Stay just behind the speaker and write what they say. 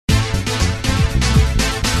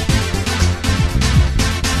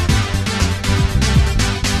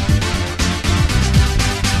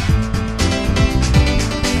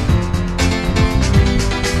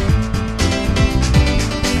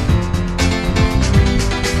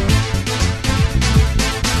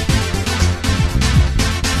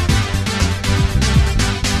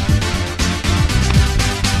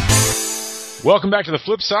Welcome back to the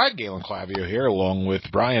flip side. Galen Clavio here, along with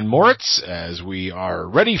Brian Moritz, as we are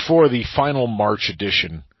ready for the final March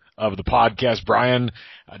edition of the podcast. Brian,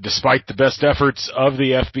 despite the best efforts of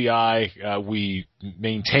the FBI, we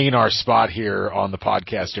maintain our spot here on the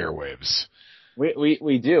podcast airwaves.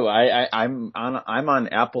 We do. I'm on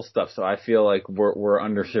Apple stuff, so I feel like we're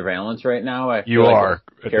under surveillance right now. You are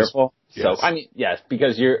careful. Yes. So I mean, yes,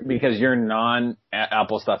 because your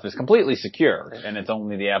non-Apple stuff is completely secure, and it's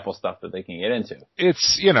only the Apple stuff that they can get into.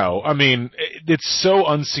 It's, it's so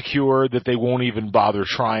unsecure that they won't even bother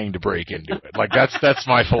trying to break into it. Like that's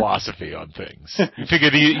my philosophy on things. You figure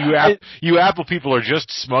you Apple people are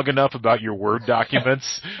just smug enough about your Word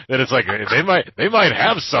documents that it's like they might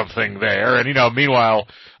have something there, and meanwhile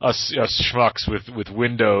us schmucks with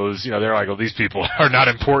Windows, they're like, well, these people are not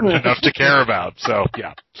important enough to care about. So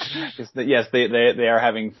yeah. Yes, they are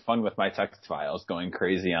having fun with my text files, going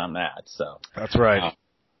crazy on that. So that's right.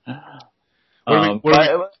 I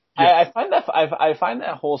find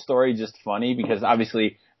that whole story just funny because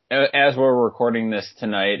obviously, as we're recording this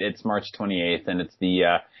tonight, it's March 28th, and it's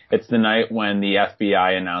the night when the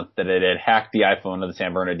FBI announced that it had hacked the iPhone of the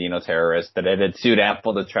San Bernardino terrorists, that it had sued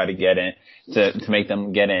Apple to try to get in, to make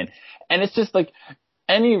them get in, and it's just like.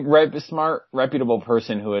 Any smart, reputable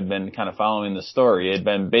person who had been kind of following the story had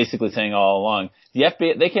been basically saying all along, the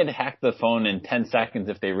FBI, they could hack the phone in 10 seconds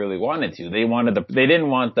if they really wanted to. They didn't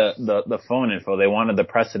want the phone info. They wanted the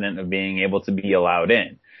precedent of being able to be allowed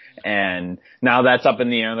in. And now that's up in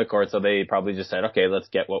the air in the court, so they probably just said, okay, let's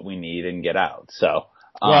get what we need and get out. So,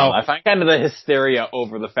 I find kind of the hysteria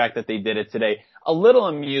over the fact that they did it today a little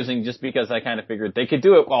amusing, just because I kind of figured they could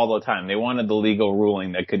do it all the time. They wanted the legal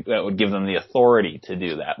ruling that would give them the authority to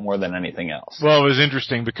do that more than anything else. Well, it was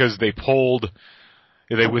interesting because they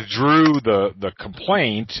withdrew the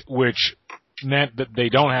complaint, which meant that they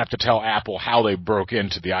don't have to tell Apple how they broke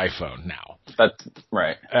into the iPhone now. That's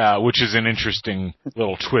right. Which is an interesting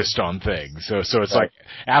little twist on things. So it's right. Like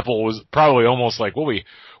Apple was probably almost like, well, we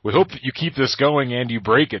hope that you keep this going and you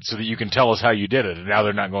break it so that you can tell us how you did it. And now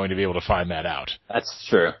they're not going to be able to find that out. That's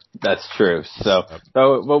true. So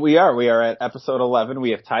what we are at episode 11. We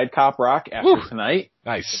have tied Cop Rock after tonight.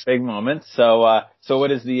 Nice. Big moment. So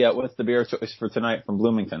what's the beer choice for tonight from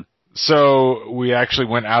Bloomington? So we actually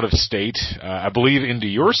went out of state, I believe into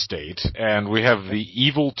your state, and we have the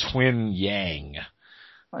Evil Twin Yang.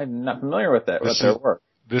 I'm not familiar with that. With their work.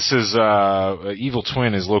 This is Evil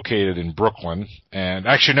Twin is located in Brooklyn, and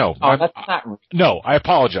actually no. That's not. No, I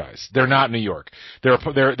apologize. They're not in New York. They're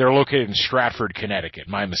located in Stratford, Connecticut.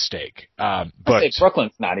 My mistake. But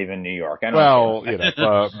Brooklyn's not even New York. But no.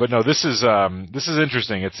 This is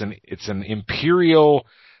interesting. It's an Imperial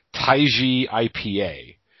Taiji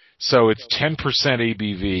IPA. So it's 10%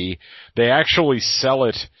 ABV. They actually sell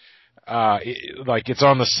it, like it's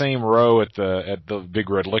on the same row at the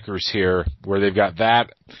Big Red Liquors here, where they've got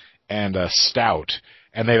that and a stout.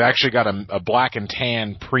 And they've actually got a black and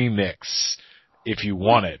tan premix if you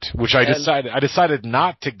want it, which I decided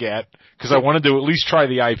not to get because I wanted to at least try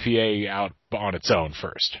the IPA out on its own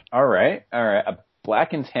first. All right. A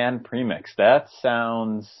black and tan premix. That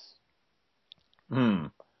sounds,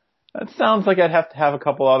 That sounds like I'd have to have a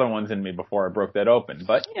couple other ones in me before I broke that open,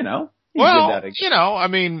 but it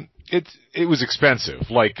was expensive.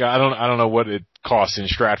 Like I don't know what it costs in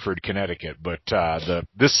Stratford, Connecticut, but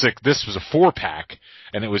this was a 4-pack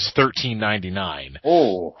and it was $13.99.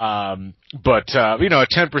 Oh. But at 10%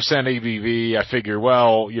 ABV, I figure,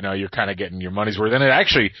 well, you're kind of getting your money's worth. And it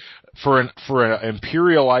actually, for an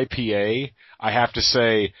Imperial IPA, I have to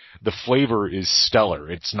say the flavor is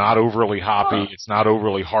stellar. It's not overly hoppy. It's not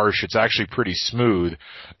overly harsh. It's actually pretty smooth.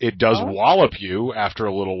 It does wallop you after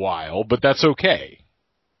a little while, but that's okay.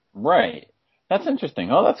 Right. That's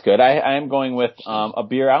interesting. Oh, that's good. I am going with a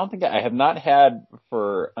beer I don't think I have not had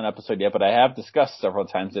for an episode yet, but I have discussed several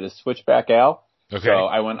times. It is Switchback Ale. Okay. So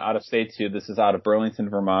I went out of state too. This is out of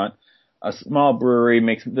Burlington, Vermont. A small brewery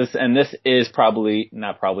makes this, and this is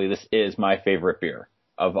this is my favorite beer.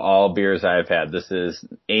 Of all beers I've had, this is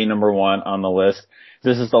number 1 on the list.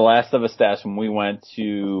 This is the last of a stash when we went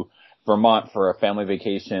to Vermont for a family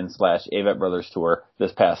vacation / Avett Brothers tour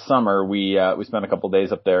this past summer. We spent a couple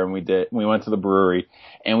days up there and we went to the brewery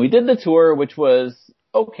and we did the tour, which was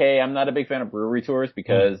okay. I'm not a big fan of brewery tours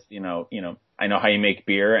because, I know how you make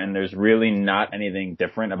beer and there's really not anything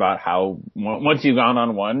different about how, once you've gone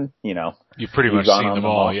on one, you've pretty much seen them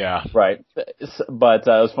all, yeah. Right. But,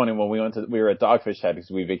 it was funny when we were at Dogfish Head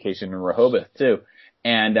because we vacationed in Rehoboth too.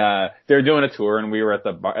 And, they were doing a tour and we were at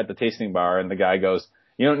the tasting bar and the guy goes,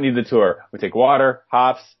 you don't need the tour. We take water,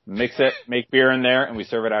 hops, mix it, make beer in there, and we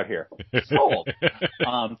serve it out here. Sold.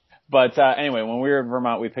 But anyway, when we were in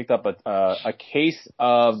Vermont, we picked up a case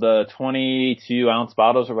of the 22-ounce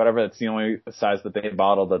bottles or whatever. That's the only size that they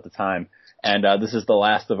bottled at the time. And this is the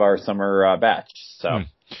last of our summer batch. So,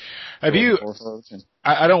 have you?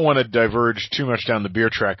 I don't want to diverge too much down the beer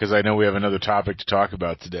track because I know we have another topic to talk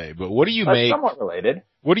about today. But what do you make? Somewhat related.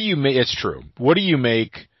 What do you make? It's true. What do you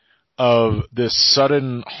make of this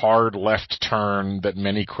sudden hard left turn that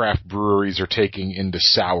many craft breweries are taking into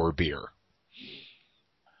sour beer?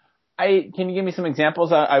 Can you give me some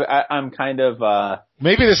examples? I'm kind of,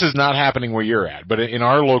 maybe this is not happening where you're at, but in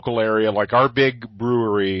our local area, like our big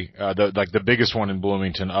brewery, the biggest one in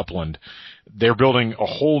Bloomington, Upland, they're building a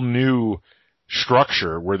whole new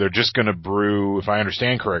structure where they're just going to brew, if I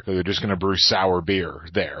understand correctly, they're just going to brew sour beer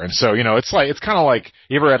there. And so, it's kind of like,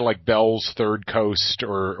 you ever had like Bell's Third Coast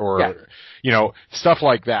or, stuff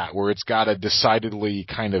like that where it's got a decidedly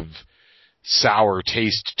kind of sour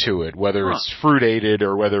taste to it, whether it's fruitated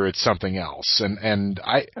or whether it's something else. And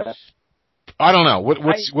I don't know.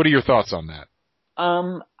 What are your thoughts on that?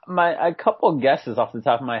 A couple guesses off the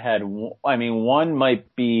top of my head. I mean, one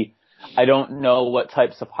might be, I don't know what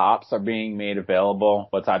types of hops are being made available,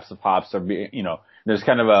 what types of hops are being, there's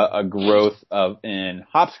kind of a growth in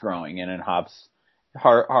hops growing and in hops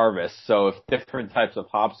harvest. So if different types of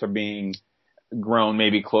hops are being grown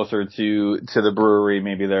maybe closer to the brewery,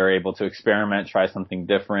 maybe they're able to experiment, try something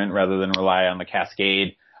different rather than rely on the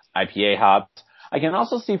Cascade IPA hops. I can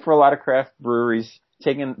also see for a lot of craft breweries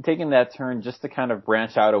taking that turn just to kind of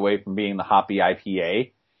branch out away from being the hoppy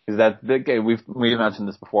IPA. Because we've mentioned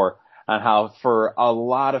this before on how for a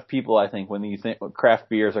lot of people, I think when you think craft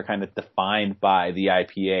beers are kind of defined by the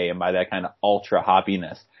IPA and by that kind of ultra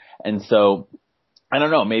hoppiness. And so I don't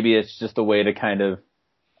know, maybe it's just a way to kind of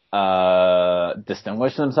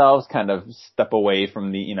distinguish themselves, kind of step away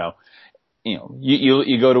from the, you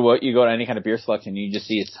go to any kind of beer selection, you just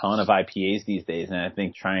see a ton of IPAs these days. And I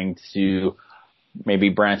think trying to maybe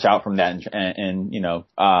branch out from that and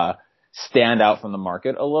stand out from the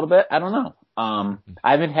market a little bit. I don't know. I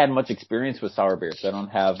haven't had much experience with sour beers, so I don't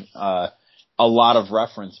have, a lot of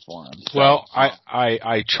reference for them. So. Well,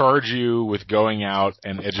 I charge you with going out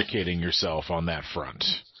and educating yourself on that front.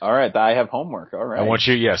 All right, I have homework. All right. I want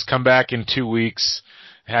you, come back in 2 weeks,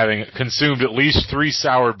 having consumed at least 3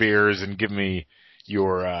 sour beers, and give me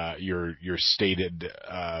your stated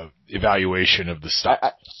evaluation of the stuff.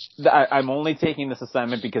 I'm only taking this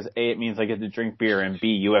assignment because A, it means I get to drink beer, and B,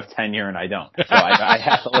 you have tenure and I don't. So I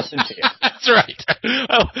have to listen to you. That's right.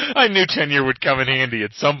 I knew tenure would come in handy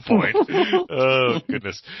at some point. Oh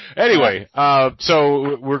goodness. Anyway,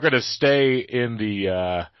 so we're going to stay in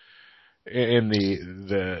the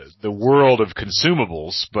world of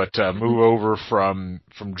consumables, but move over from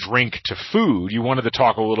drink to food. You wanted to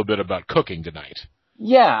talk a little bit about cooking tonight.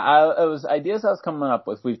 Yeah, it was ideas I was coming up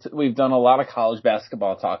with. We've done a lot of college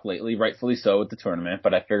basketball talk lately, rightfully so with the tournament,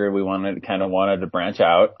 but I figured we wanted to branch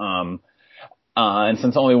out. And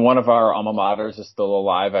since only one of our alma maters is still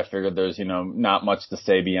alive, I figured there's, not much to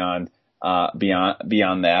say beyond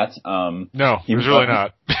that. No, there's really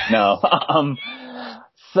not. No.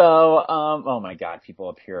 So, oh my God, people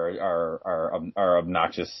up here are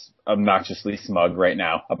obnoxiously smug right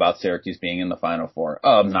now about Syracuse being in the Final Four.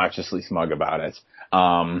 Obnoxiously smug about it.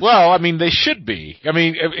 Well, I mean, they should be. I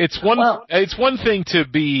mean, it's one thing to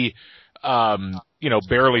be,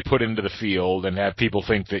 barely put into the field and have people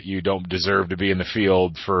think that you don't deserve to be in the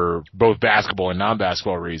field for both basketball and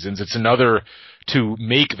non-basketball reasons. It's another to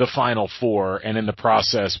make the Final Four and in the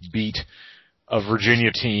process beat a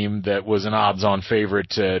Virginia team that was an odds-on favorite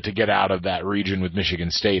to get out of that region with Michigan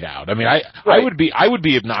State out. I mean, I would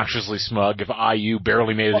be obnoxiously smug if IU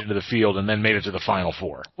barely made it into the field and then made it to the Final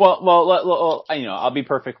Four. Well, I'll be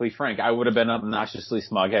perfectly frank. I would have been obnoxiously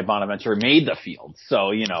smug had Bonaventure made the field.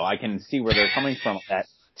 So, I can see where they're coming from with that.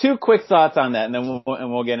 2 quick thoughts on that, and then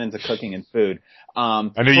we'll get into cooking and food. I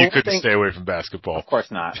knew you couldn't stay away from basketball. Of course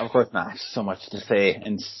not. So much to say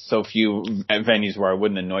and so few venues where I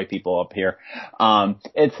wouldn't annoy people up here.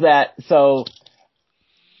 It's that, so,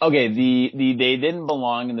 okay, they didn't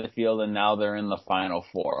belong in the field and now they're in the Final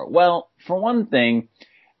Four. Well, for one thing,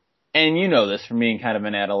 and you know this from being kind of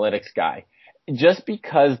an analytics guy, just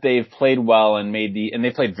because they've played well and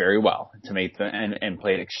they played very well and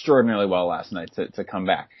played extraordinarily well last night to come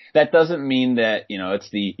back. That doesn't mean that,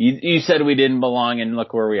 you said we didn't belong and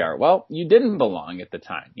look where we are. Well, you didn't belong at the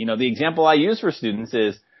time. The example I use for students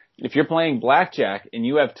is if you're playing blackjack and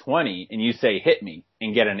you have 20 and you say hit me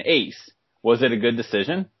and get an ace, was it a good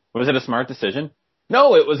decision? Was it a smart decision?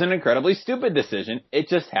 No, it was an incredibly stupid decision. It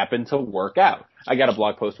just happened to work out. I got a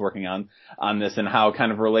blog post working on this and how it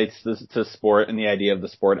kind of relates to sport and the idea of the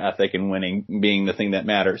sport ethic and winning being the thing that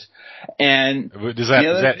matters. And is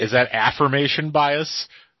that affirmation bias?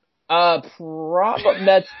 Probably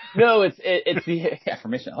it's the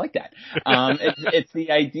affirmation. I like that. It's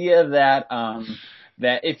the idea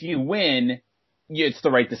that if you win, it's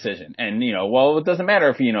the right decision. And, it doesn't matter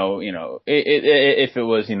if, if it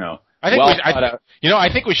was, I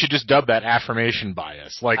think we should just dub that affirmation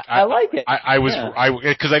bias. Like, I like it.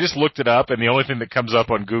 Because I just looked it up, and the only thing that comes up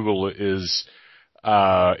on Google is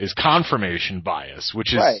confirmation bias,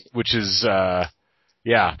 which is,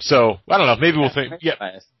 yeah. So I don't know. Maybe we'll think, yeah.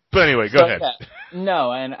 Bias. But anyway, go ahead. Yeah.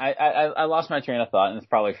 No, and I lost my train of thought, and it's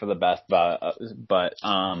probably for the best. But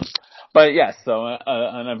yes. So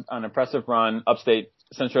an impressive run, upstate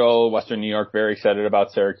Central Western New York. Very excited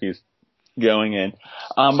about Syracuse going in.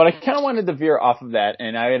 But I kind of wanted to veer off of that,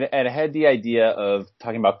 and I had the idea of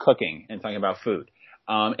talking about cooking and talking about food.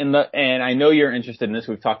 And I know you're interested in this.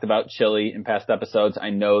 We've talked about chili in past episodes. I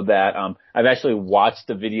know that, I've actually watched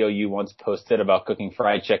the video you once posted about cooking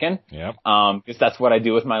fried chicken. Yep. Because that's what I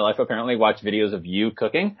do with my life, apparently, watch videos of you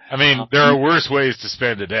cooking. I mean, there are worse ways to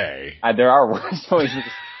spend a day. There are worse ways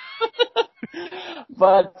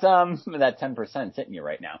but, that 10%'s hitting you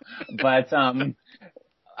right now. But,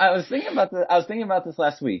 I was thinking about this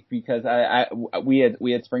last week because we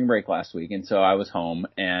had spring break last week, and so I was home,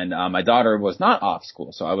 and my daughter was not off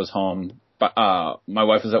school, so I was home. But my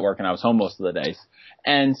wife was at work, and I was home most of the days.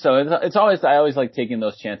 And so I always like taking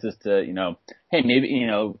those chances to, hey, maybe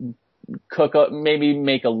cook maybe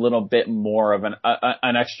make a little bit more of an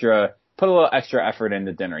extra. Put a little extra effort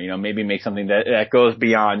into dinner. Maybe make something that goes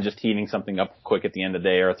beyond just heating something up quick at the end of the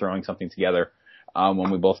day or throwing something together when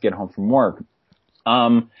we both get home from work.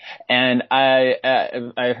 And I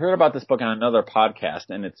heard about this book on another podcast,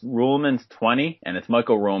 and it's Ruhlman's 20, and it's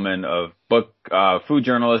Michael Ruhlman of food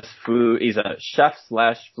journalist, he's a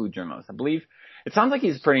chef/food journalist, I believe. It sounds like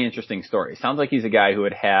he's a pretty interesting story. It sounds like he's a guy who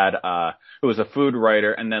who was a food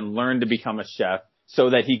writer and then learned to become a chef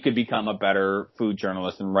so that he could become a better food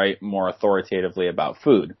journalist and write more authoritatively about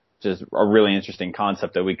food, which is a really interesting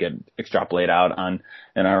concept that we could extrapolate out on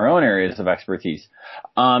in our own areas of expertise.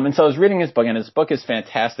 And so I was reading his book, and his book is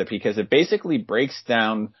fantastic because it basically breaks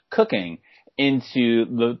down cooking into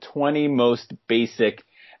the 20 most basic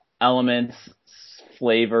elements,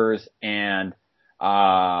 flavors, and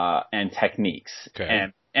techniques.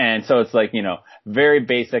 Okay. And so it's like, very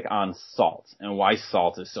basic on salt and why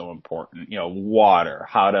salt is so important, water,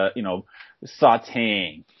 how to,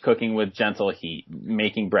 sauteing, cooking with gentle heat,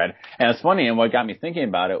 making bread. And it's funny, and what got me thinking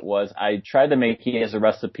about it was I tried to he has a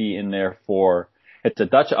recipe in there it's a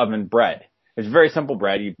Dutch oven bread. It's very simple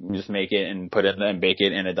bread. You just make it and put it and bake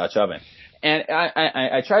it in a Dutch oven. And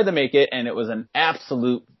I tried to make it, and it was an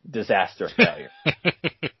absolute disaster failure.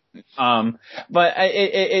 But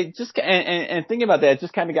it just, and thinking about that, it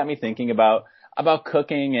just kind of got me thinking about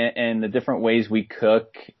cooking and the different ways we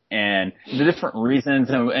cook and the different reasons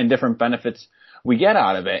and different benefits we get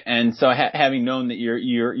out of it. And so having known that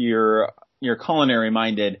you're culinary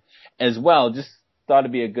minded as well, just thought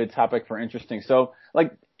it'd be a good topic for interesting. So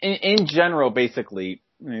like in general, basically,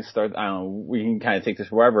 we can kind of take this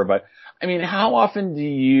wherever, but I mean, how often do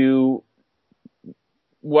you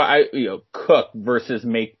cook versus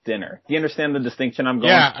make dinner? Do you understand the distinction I'm going?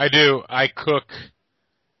 Yeah, I do. I cook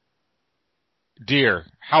deer.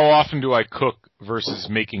 How often do I cook versus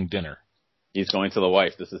making dinner? He's going to the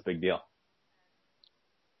wife. This is a big deal.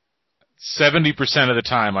 70% of the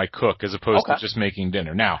time I cook as opposed to just making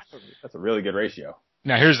dinner. Now, that's a really good ratio.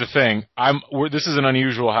 Now here's the thing. This is an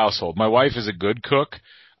unusual household. My wife is a good cook.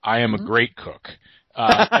 I am a great cook.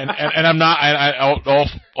 And I'm not,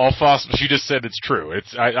 all false, she just said it's true.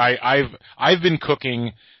 I've been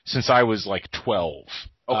cooking since I was like 12.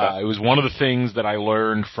 It was one of the things that I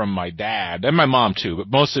learned from my dad and my mom too, but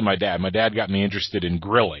mostly my dad. My dad got me interested in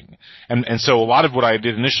grilling. And so a lot of what I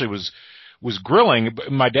did initially was grilling,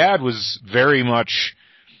 but my dad was very much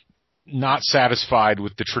not satisfied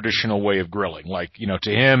with the traditional way of grilling. Like, to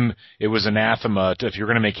him, it was anathema if you're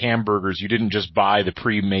going to make hamburgers, you didn't just buy the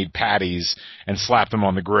pre-made patties and slap them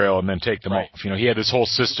on the grill and then take them off. He had this whole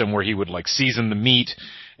system where he would like season the meat,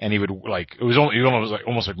 and he would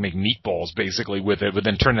almost like make meatballs basically with it, but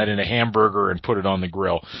then turn that into hamburger and put it on the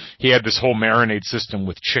grill. He had this whole marinade system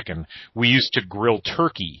with chicken. We used to grill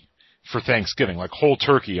turkey for Thanksgiving, like whole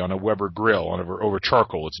turkey on a Weber grill over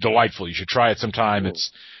charcoal. It's delightful. You should try it sometime.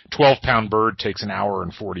 It's 12-pound bird, takes an hour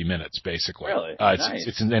and 40 minutes basically. Really? Nice.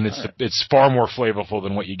 It's far more flavorful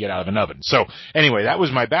than what you get out of an oven. So anyway, that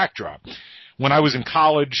was my backdrop. when I was in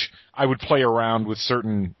college, I would play around with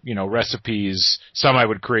certain, recipes. Some I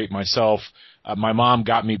would create myself. My mom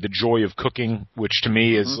got me The Joy of Cooking, which to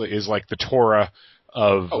me is like the Torah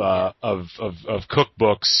of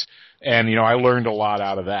cookbooks. And, I learned a lot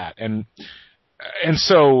out of that. And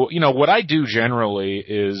so, what I do generally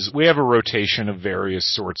is we have a rotation of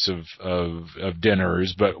various sorts of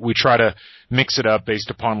dinners, but we try to mix it up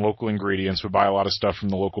based upon local ingredients. We buy a lot of stuff from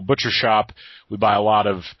the local butcher shop. We buy a lot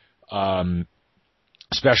of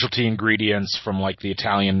specialty ingredients from like the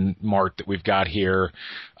Italian mart that we've got here.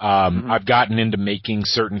 I've gotten into making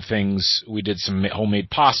certain things. We did some homemade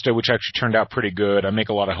pasta, which actually turned out pretty good. I make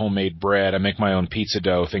a lot of homemade bread. I make my own pizza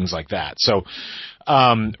dough, things like that. So,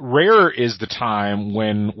 rare is the time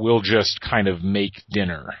when we'll just kind of make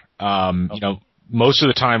dinner. Most of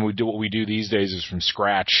the time what we do these days is from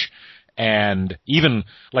scratch. And even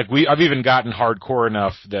like I've even gotten hardcore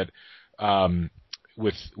enough that,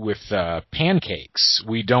 with pancakes,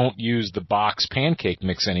 we don't use the box pancake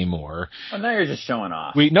mix anymore. Oh, now you're just showing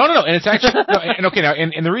off. No, and it's actually,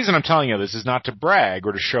 and the reason I'm telling you this is not to brag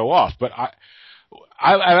or to show off, but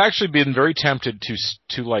I've actually been very tempted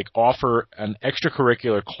to like offer an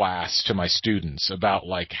extracurricular class to my students about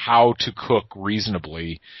like how to cook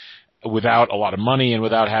reasonably without a lot of money and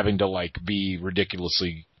without having to like be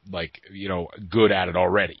ridiculously like, good at it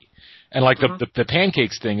already. And like the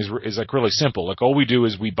pancakes thing is like really simple. Like all we do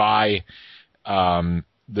is we buy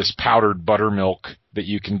this powdered buttermilk that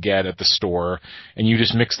you can get at the store, and you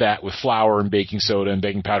just mix that with flour and baking soda and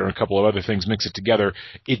baking powder and a couple of other things, mix it together.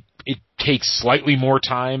 It takes slightly more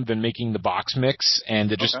time than making the box mix,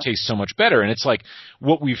 and it just tastes so much better. And it's like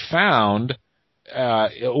what we've found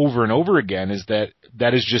over and over again is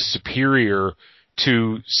that is just superior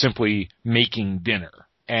to simply making dinner.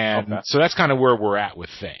 And so that's kind of where we're at with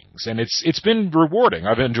things. And it's been rewarding.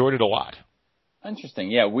 I've enjoyed it a lot. Interesting.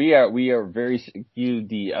 Yeah, we are very skewed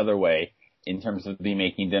the other way in terms of the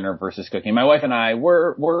making dinner versus cooking. My wife and I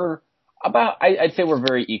we're about, I'd say we're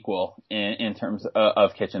very equal in terms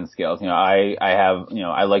of kitchen skills. I have,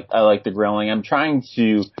 I like the grilling. I'm trying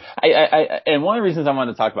to, and one of the reasons I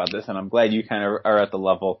wanted to talk about this, and I'm glad you kind of are at the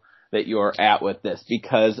level that you're at with this,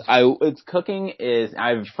 because I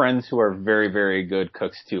have friends who are very, very good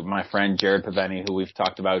cooks too. My friend Jared Paveni, who we've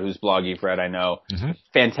talked about, who's Blog Eat Bread, I know.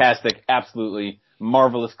 Fantastic, absolutely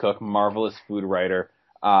marvelous cook, marvelous food writer.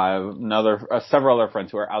 Several other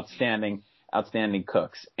friends who are outstanding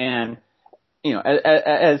cooks. And,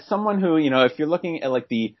 as someone who, if you're looking at like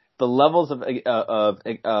the levels of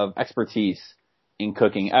expertise in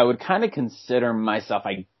cooking, I would kind of consider myself,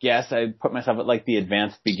 I guess I'd put myself at like the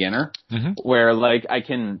advanced beginner, where like I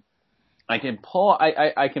can pull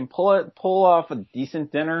off a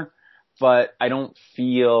decent dinner, but I don't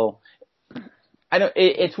feel,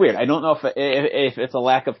 it's weird. I don't know if it's a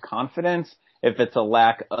lack of confidence, if it's a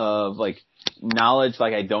lack of like knowledge,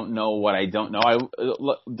 like I don't know what I don't know. I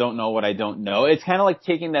don't know what I don't know. It's kind of like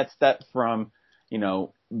taking that step from,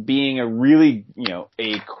 being a really,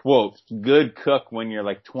 a quote, good cook when you're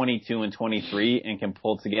like 22 and 23 and can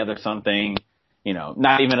pull together something,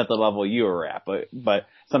 not even at the level you were at, but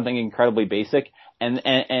something incredibly basic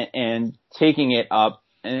and taking it up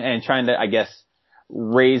and trying to, I guess,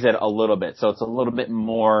 raise it a little bit. So it's a little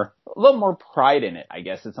more pride in it, I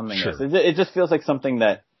guess. It's something else. It just feels like something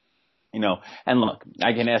that, and look,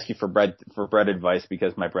 I can ask you for bread advice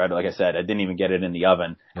because my bread, like I said, I didn't even get it in the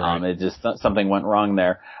oven. Right. It just, something went wrong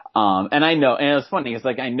there. And I know, and it's funny, it's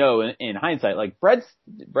like I know in hindsight, like bread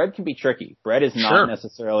can be tricky. Bread is not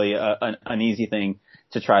necessarily an easy thing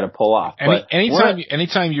to try to pull off.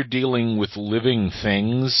 Anytime you're dealing with living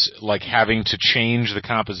things, like having to change the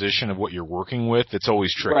composition of what you're working with, it's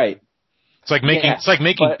always tricky. Right. It's like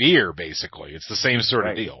making beer, basically. It's the same sort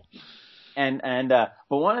of deal.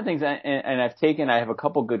 But one of the things, I have a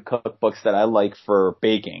couple good cookbooks that I like for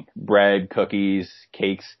baking, bread, cookies,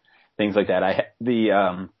 cakes, things like that.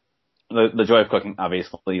 The Joy of Cooking,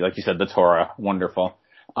 obviously, like you said, the Torah, wonderful.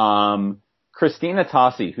 Christina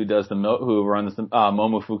Tossi, who runs the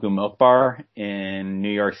Momofuku Milk Bar in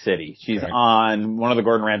New York City. She's on one of the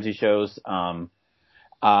Gordon Ramsay shows.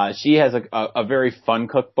 She has a very fun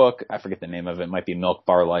cookbook. I forget the name of it. It might be Milk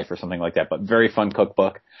Bar Life or something like that, but very fun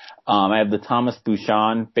cookbook. I have the Thomas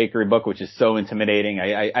Bouchon bakery book, which is so intimidating.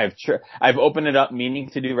 I've opened it up meaning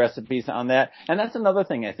to do recipes on that. And that's another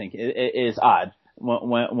thing I think is odd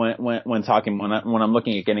when talking, when I'm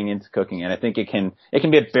looking at getting into cooking. And I think it can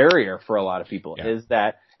be a barrier for a lot of people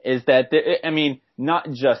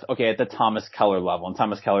not just, at the Thomas Keller level. And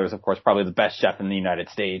Thomas Keller is, of course, probably the best chef in the United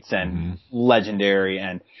States and legendary.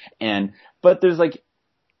 But there's like,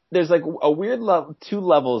 there's like a weird two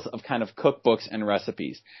levels of kind of cookbooks and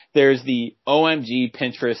recipes. There's the OMG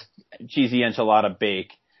Pinterest cheesy enchilada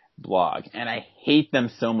bake blog, and I hate them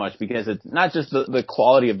so much because it's not just the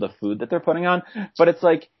quality of the food that they're putting on, but it's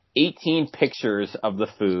like 18 pictures of the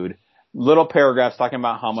food, little paragraphs talking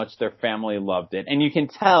about how much their family loved it. And you can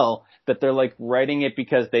tell that they're like writing it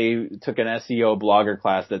because they took an SEO blogger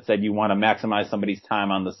class that said you want to maximize somebody's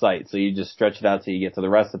time on the site. So you just stretch it out till you get to the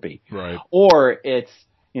recipe. Right. Or it's,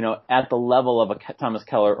 at the level of a Thomas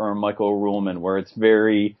Keller or a Michael Ruhlman where it's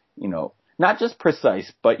very, not just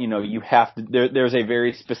precise, but you have to, there's a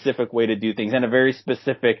very specific way to do things and a very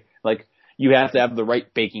specific, like, you have to have the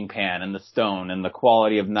right baking pan and the stone and the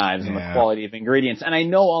quality of knives and the quality of ingredients. And I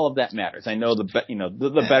know all of that matters. I know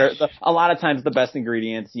a lot of times the best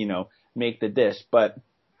ingredients, make the dish. But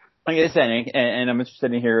like I said, and I'm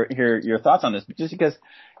interested in hear your thoughts on this, just because,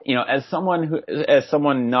 as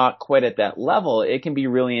someone not quite at that level, it can be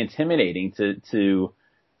really intimidating to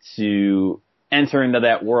enter into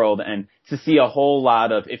that world and to see a whole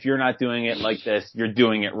lot of, if you're not doing it like this, you're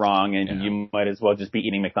doing it wrong, and you might as well just be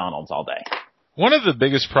eating McDonald's all day. One of the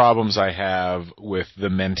biggest problems I have with the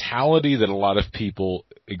mentality that a lot of people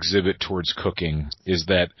exhibit towards cooking is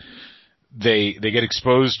that they get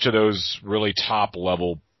exposed to those really top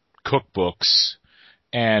level cookbooks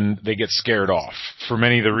and they get scared off for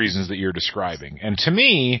many of the reasons that you're describing. And to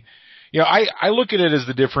me, I look at it as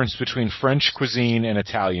the difference between French cuisine and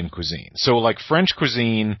Italian cuisine. So like French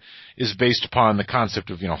cuisine is based upon the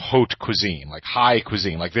concept of, haute cuisine, like high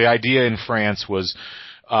cuisine. Like the idea in France was,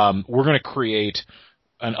 we're going to create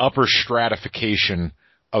an upper stratification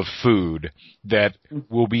of food that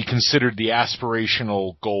will be considered the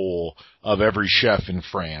aspirational goal of every chef in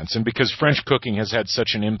France. And because French cooking has had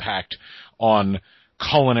such an impact on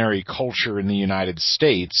culinary culture in the United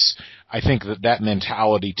States, I think that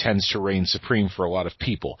mentality tends to reign supreme for a lot of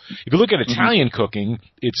people. If you look at Italian cooking,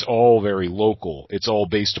 it's all very local. It's all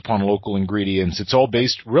based upon local ingredients. It's all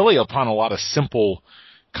based really upon a lot of simple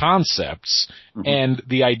concepts. And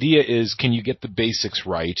the idea is, can you get the basics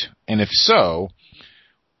right? And if so,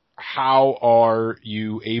 how are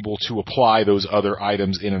you able to apply those other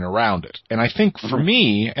items in and around it? And I think for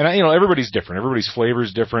me, and everybody's different. Everybody's flavor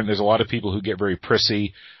is different. There's a lot of people who get very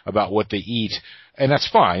prissy about what they eat, and that's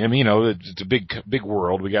fine. I mean, it's a big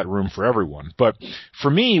world. We got room for everyone. But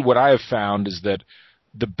for me, what I have found is that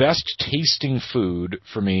the best tasting food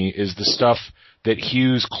for me is the stuff that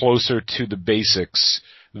hews closer to the basics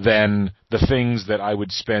than the things that I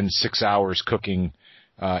would spend 6 hours cooking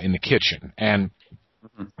in the kitchen. And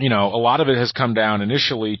a lot of it has come down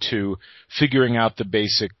initially to figuring out the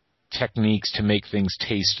basic techniques to make things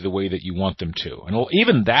taste the way that you want them to. And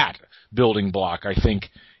even that building block, I think,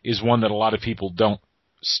 is one that a lot of people don't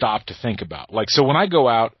stop to think about. Like, so when I go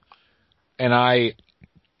out and I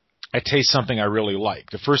taste something I really like,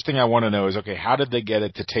 the first thing I want to know is, okay, how did they get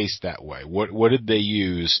it to taste that way? What did they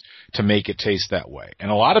use to make it taste that way? And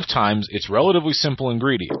a lot of times it's relatively simple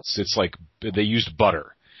ingredients. It's like they used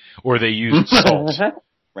butter, or they used salt,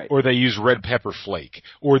 right, or they used red pepper flake,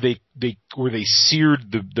 or they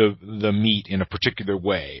seared the meat in a particular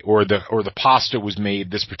way, or the pasta was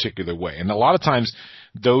made this particular way. And a lot of times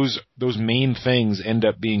those main things end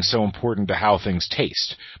up being so important to how things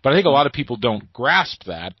taste. But I think a lot of people don't grasp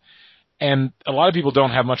that, and a lot of people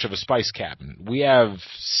don't have much of a spice cabinet. We have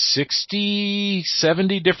 60,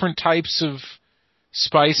 70 different types of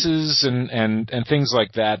spices and things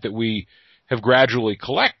like that we have gradually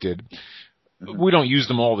collected. We don't use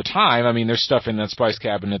them all the time. I mean, there's stuff in that spice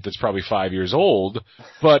cabinet that's probably 5 years old,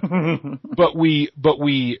 but we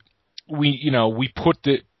put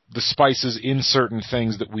the spices in certain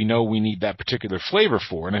things that we know we need that particular flavor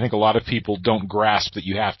for. And I think a lot of people don't grasp that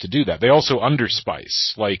you have to do that. They also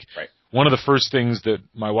underspice. Like, right. One of the first things that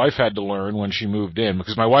my wife had to learn when she moved in,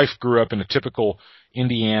 because my wife grew up in a typical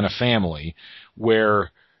Indiana family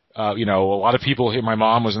where a lot of people here, my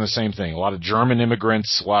mom was in the same thing, a lot of German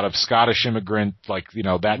immigrants, a lot of Scottish immigrant,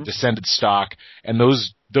 that descended stock, and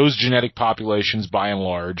those genetic populations by and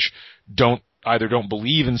large don't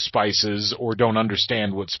believe in spices or don't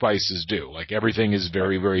understand what spices do. Like, everything is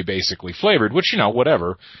very, very basically flavored, which,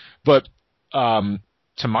 whatever. But,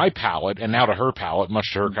 to my palate, and now to her palate,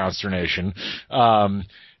 much to her consternation,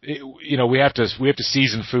 we have to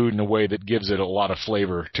season food in a way that gives it a lot of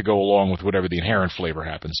flavor to go along with whatever the inherent flavor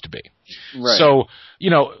happens to be. Right. So,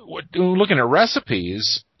 looking at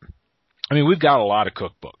recipes, I mean, we've got a lot of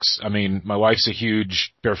cookbooks. I mean, my wife's a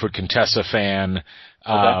huge Barefoot Contessa fan.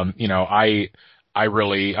 Okay. I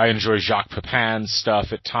enjoy Jacques Pepin's stuff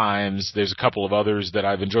at times. There's a couple of others that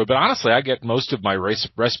I've enjoyed, but honestly, I get most of my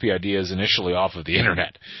recipe ideas initially off of the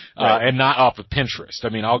internet, Right. and not off of Pinterest. I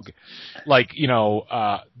mean,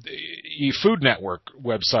 the Food Network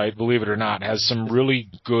website, believe it or not, has some really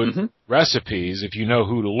good recipes if you know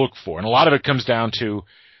who to look for. And a lot of it comes down to,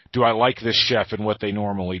 do I like this chef and what they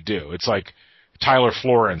normally do? It's like Tyler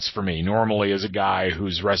Florence for me normally is a guy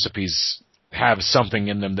whose recipes have something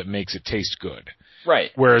in them that makes it taste good.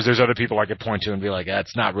 Right. Whereas there's other people I could point to and be like,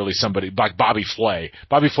 that's not really somebody, like Bobby Flay.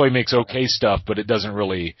 Bobby Flay makes okay stuff, but it doesn't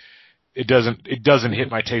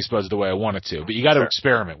hit my taste buds the way I want it to. But you got to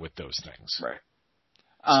experiment with those things. Right.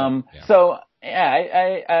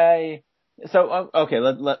 Okay,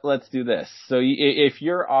 let's do this. So if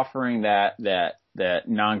you're offering that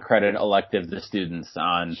non-credit elective to students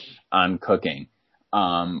on cooking,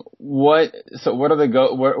 what's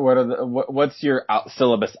your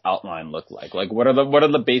syllabus outline look like? Like, what are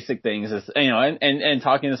the basic things, and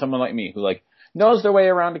talking to someone like me who like knows their way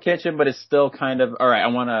around the kitchen, but is still kind of, all right, I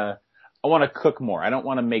want to cook more. I don't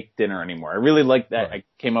want to make dinner anymore. I really like that. Right.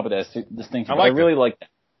 I came up with that distinction. I really like that.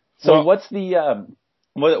 So what's the,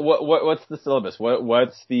 what's the syllabus? What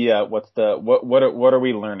are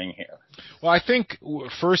we learning here? Well, I think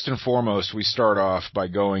first and foremost, we start off by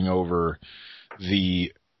going over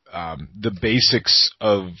the basics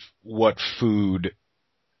of what food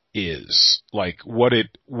is, like what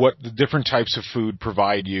the different types of food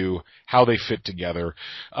provide you, how they fit together.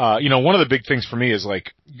 One of the big things for me is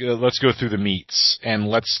like, let's go through the meats and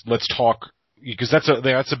let's talk, because that's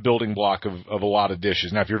a building block of a lot of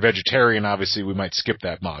dishes. Now, if you're vegetarian, obviously we might skip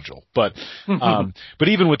that module, but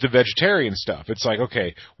even with the vegetarian stuff, it's like,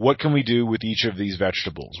 okay, what can we do with each of these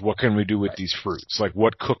vegetables? What can we do with these fruits? Like,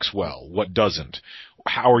 what cooks well? What doesn't?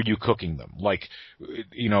 How are you cooking them? Like,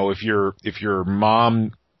 if your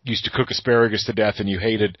mom used to cook asparagus to death and you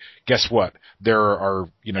hated, guess what? There are,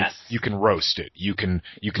 you can roast it. You can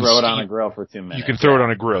throw it on a grill for 2 minutes. You can throw it on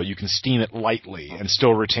a grill. You can steam it lightly and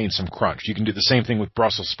still retain some crunch. You can do the same thing with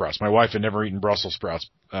Brussels sprouts. My wife had never eaten Brussels sprouts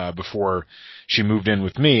before she moved in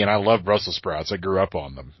with me, and I love Brussels sprouts. I grew up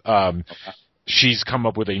on them. She's come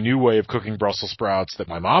up with a new way of cooking Brussels sprouts that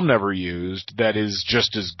my mom never used that is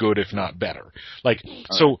just as good, if not better. Like,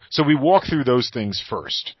 so we walk through those things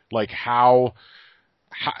first. Like how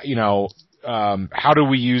do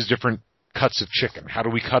we use different cuts of chicken? How do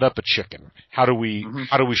we cut up a chicken? How do we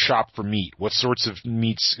shop for meat? What sorts of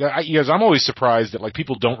meats? Because I'm always surprised that like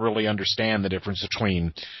people don't really understand the difference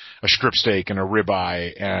between a strip steak and a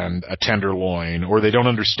ribeye and a tenderloin, or they don't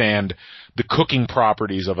understand the cooking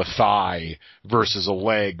properties of a thigh versus a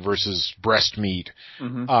leg versus breast meat.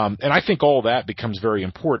 And I think all that becomes very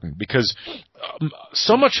important because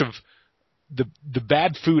so much of the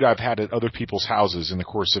bad food I've had at other people's houses in the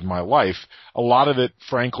course of my life, a lot of it,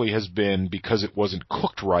 frankly, has been because it wasn't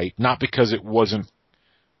cooked right, not because it wasn't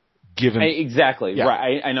given. Exactly. Yeah.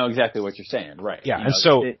 Right. I know exactly what you're saying. Right. Yeah.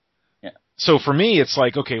 So for me, it's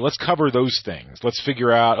like, okay, let's cover those things. Let's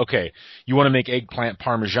figure out, okay, you want to make eggplant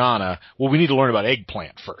parmigiana. Well, we need to learn about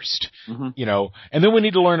eggplant first, and then we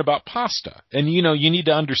need to learn about pasta. And, you need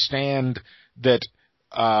to understand that,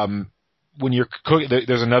 when you're cooking,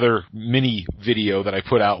 there's another mini video that I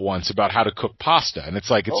put out once about how to cook pasta. And it's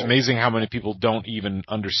like, it's amazing how many people don't even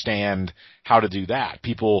understand how to do that.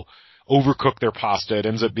 People overcook their pasta. It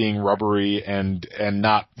ends up being rubbery and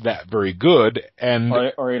not that very good. And,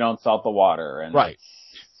 or you don't salt the water. And right.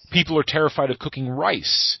 People are terrified of cooking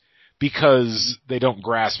rice because they don't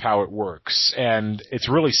grasp how it works. And it's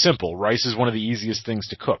really simple. Rice is one of the easiest things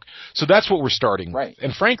to cook. So that's what we're starting with.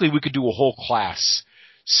 And frankly, we could do a whole class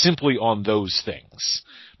simply on those things.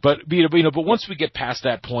 But once we get past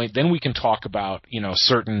that point, then we can talk about,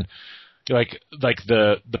 certain, like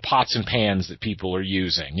the pots and pans that people are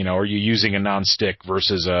using. Are you using a nonstick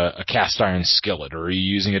versus a cast iron skillet, or are you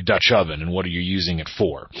using a Dutch oven, and what are you using it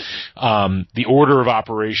for? The order of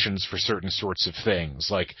operations for certain sorts of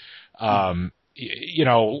things, like,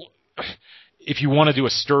 if you want to do a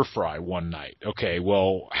stir fry one night, okay,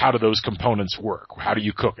 well, how do those components work? How do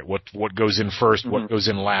you cook it? What goes in first? What goes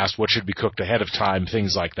in last? What should be cooked ahead of time?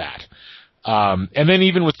 Things like that. And then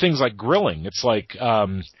even with things like grilling, it's like,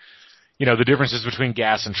 the differences between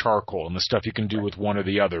gas and charcoal and the stuff you can do with one or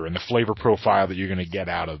the other and the flavor profile that you're going to get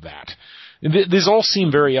out of that. These all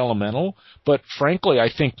seem very elemental, but frankly, I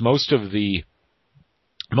think most of the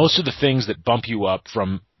things that bump you up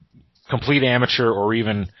from complete amateur or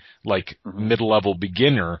even like mid-level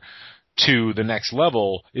beginner to the next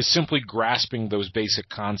level is simply grasping those basic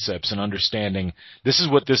concepts and understanding this is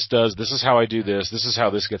what this does, this is how I do this is how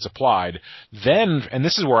this gets applied. Then, and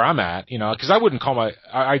this is where I'm at, because I wouldn't call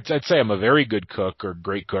I'd say I'm a very good cook or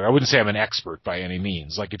great cook. I wouldn't say I'm an expert by any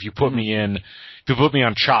means. Like if you put me on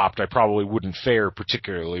Chopped, I probably wouldn't fare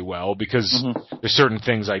particularly well because there's certain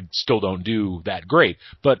things I still don't do that great.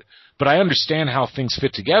 But I understand how things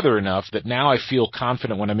fit together enough that now I feel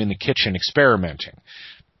confident when I'm in the kitchen experimenting.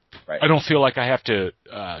 Right. I don't feel like I have to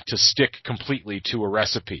stick completely to a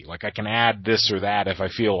recipe. Like I can add this or that if I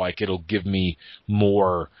feel like it'll give me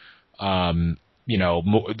more,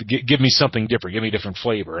 give me something different, give me a different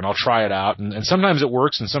flavor, and I'll try it out. And sometimes it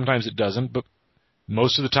works, and sometimes it doesn't. But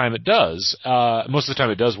most of the time it does. Most of the time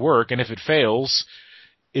it does work, and if it fails,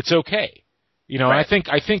 it's okay. Right. And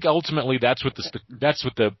I think ultimately that's what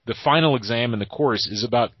the final exam in the course is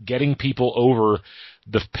about, getting people over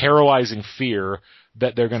the paralyzing fear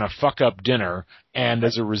that they're going to fuck up dinner, and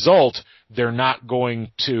as a result, they're not going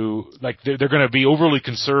to, they're going to be overly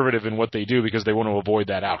conservative in what they do because they want to avoid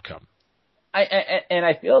that outcome.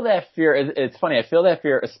 I feel that fear, it's funny, I feel that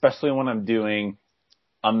fear especially when I'm doing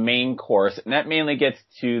a main course, and that mainly gets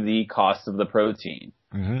to the cost of the protein.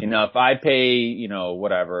 Mm-hmm. If I pay,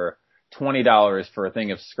 whatever, $20 for a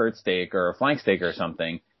thing of skirt steak or a flank steak or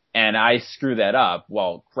something, and I screw that up,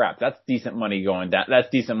 well, crap, that's decent money going down, that's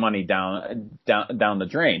decent money down the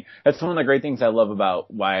drain. That's one of the great things I love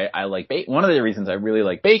about why I like baking. One of the reasons I really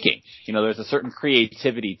like baking, there's a certain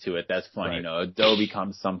creativity to it that's fun, right. Dough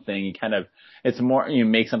becomes something, it's more, you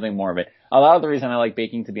make something more of it. A lot of the reason I like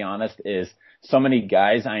baking, to be honest, is so many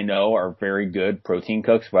guys I know are very good protein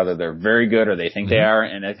cooks, whether they're very good or they think they are,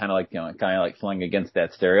 and it's kind of like flying against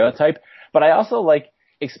that stereotype. But I also like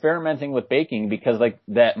experimenting with baking because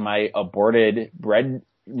my aborted bread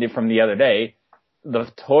from the other day, the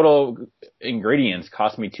total ingredients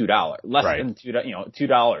cost me $2, less than $2,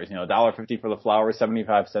 $1.50 for the flour,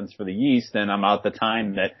 75 cents for the yeast. And I'm out the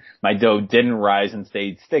time that my dough didn't rise and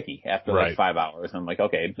stayed sticky after 5 hours. I'm like,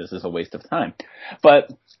 okay, this is a waste of time.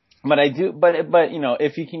 But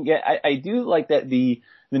if you can get, I do like that the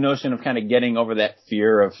notion of kind of getting over that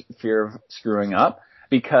fear of screwing up,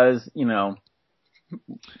 because,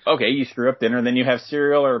 okay, you screw up dinner, then you have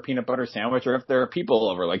cereal or a peanut butter sandwich, or if there are people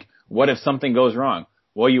over, what if something goes wrong?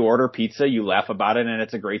 Well, you order pizza, you laugh about it, and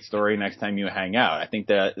it's a great story next time you hang out. I think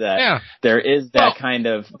that there is that kind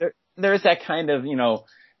of, there's that kind of, maybe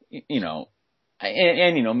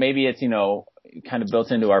it's, kind of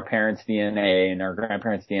built into our parents' DNA and our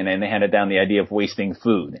grandparents' DNA, and they handed down the idea of wasting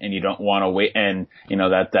food, and you don't want to wait, and,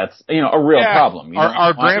 that's, a real problem.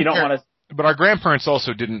 But our grandparents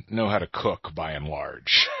also didn't know how to cook, by and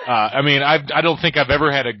large. I don't think I've ever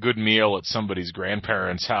had a good meal at somebody's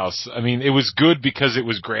grandparents' house. It was good because it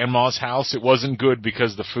was grandma's house. It wasn't good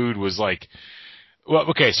because the food was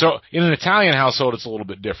well, okay, so in an Italian household, it's a little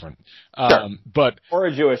bit different. Or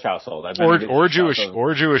a Jewish household. Or a Jewish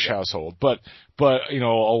household. But, a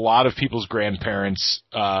lot of people's grandparents,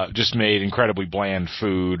 just made incredibly bland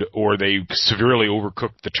food, or they severely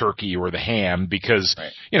overcooked the turkey or the ham because,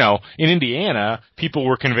 in Indiana, people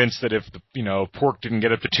were convinced that if, pork didn't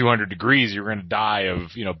get up to 200 degrees, you were going to die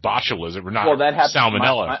of, botulism or not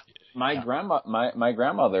salmonella. My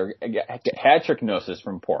grandmother had trichinosis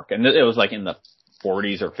from pork, and it was in the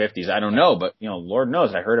 40s or 50s. I don't know, but Lord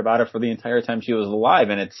knows I heard about it for the entire time she was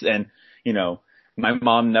alive. And my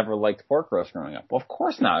mom never liked pork roast growing up. Well, of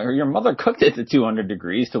course not. Your mother cooked it to 200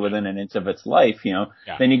 degrees to within an inch of its life.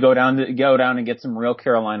 Then you go down and get some real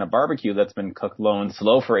Carolina barbecue that's been cooked low and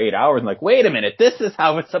slow for 8 hours. And wait a minute, this is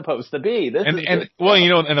how it's supposed to be. And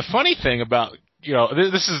the funny thing about,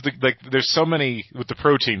 this is there's so many with the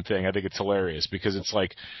protein thing. I think it's hilarious because it's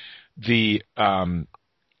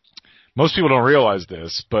most people don't realize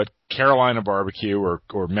this, but Carolina barbecue or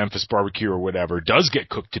Memphis barbecue or whatever does get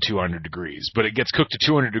cooked to 200 degrees, but it gets cooked to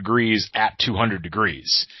 200 degrees at 200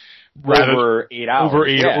 degrees. Over 8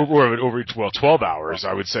 hours. Over 12 hours,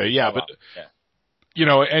 I would say. Yeah, but,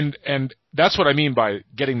 and that's what I mean by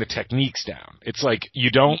getting the techniques down. It's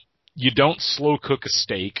you don't slow cook a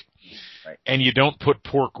steak, and you don't put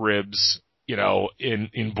pork ribs,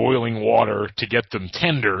 in boiling water to get them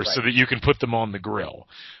tender so that you can put them on the grill.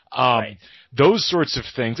 Those sorts of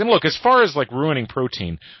things. And look, as far as ruining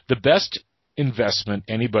protein, the best investment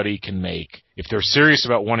anybody can make if they're serious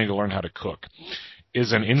about wanting to learn how to cook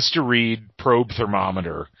is an InstaRead probe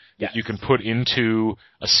thermometer that you can put into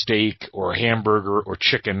a steak or a hamburger or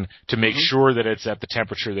chicken to make sure that it's at the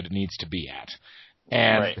temperature that it needs to be at.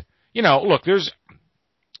 And, look,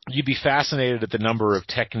 you'd be fascinated at the number of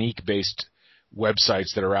technique-based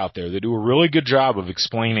websites that are out there that do a really good job of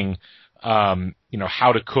explaining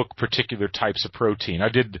how to cook particular types of protein. I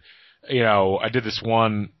did this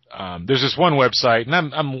one. There's this one website,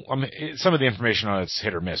 and I'm some of the information on it's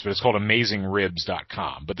hit or miss, but it's called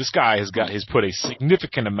AmazingRibs.com. But this guy has put a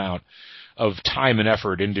significant amount of time and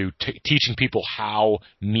effort into teaching people how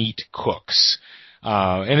meat cooks.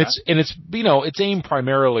 And it's aimed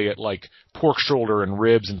primarily at like pork shoulder and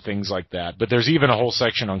ribs and things like that. But there's even a whole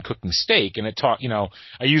section on cooking steak, and it taught,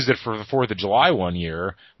 I used it for the 4th of July one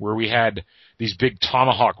year where we had these big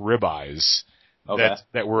tomahawk ribeyes. Okay.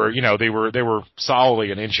 That were, they were solidly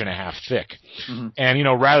 1.5 inches thick. Mm-hmm.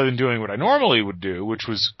 And, rather than doing what I normally would do, which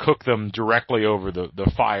was cook them directly over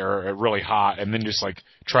the fire at really hot and then just like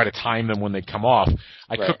try to time them when they'd come off,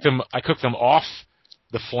 I cooked them off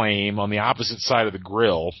the flame on the opposite side of the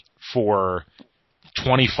grill for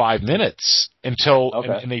 25 minutes until,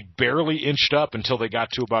 and they barely inched up until they got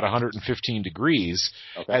to about 115 degrees.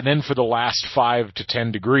 Okay. And then for the last 5 to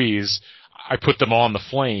 10 degrees, I put them on the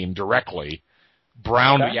flame directly,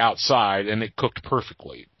 browned the outside, and it cooked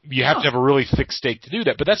perfectly. You have to have a really thick steak to do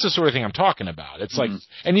that, but that's the sort of thing I'm talking about. It's like,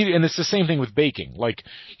 and it's the same thing with baking. Like,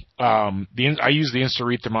 I use the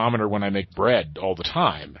InstaRead thermometer when I make bread all the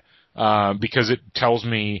time, because it tells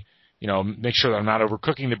me, make sure that I'm not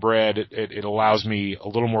overcooking the bread. It allows me a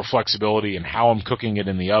little more flexibility in how I'm cooking it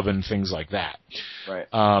in the oven, things like that. Right.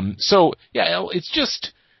 So yeah, it's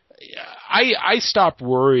just, I stopped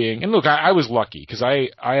worrying. And look, I was lucky because I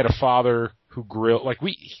had a father who grilled,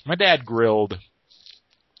 my dad grilled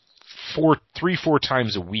 4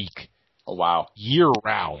 times a week. Oh, wow. Year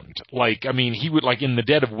round. He would, in the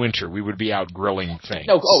dead of winter, we would be out grilling things.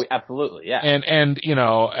 Oh, absolutely, yeah. And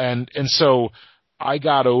so I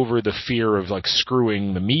got over the fear of,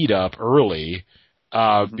 screwing the meat up early,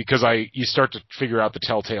 because you start to figure out the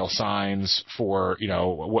telltale signs for,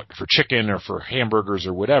 for chicken or for hamburgers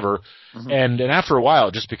or whatever. Mm-hmm. And after a while,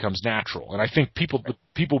 it just becomes natural. And I think people,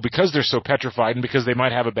 because they're so petrified and because they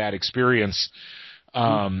might have a bad experience,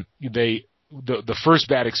 the first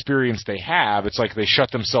bad experience they have, it's like they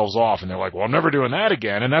shut themselves off and they're like, well, I'm never doing that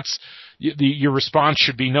again. And that's, your response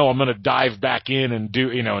should be, no, I'm going to dive back in and do,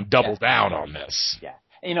 and double down on this. Yeah.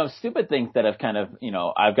 Stupid things that have kind of,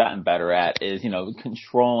 I've gotten better at is,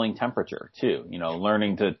 controlling temperature too,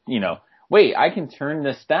 learning to, wait, I can turn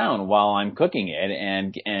this down while I'm cooking it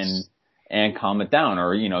and calm it down.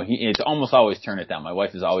 Or, it's almost always turn it down. My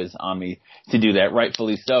wife is always on me to do that,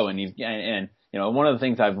 rightfully so. And one of the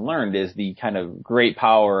things I've learned is the kind of great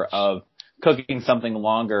power of cooking something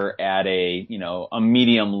longer at a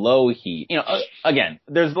medium low heat. Again,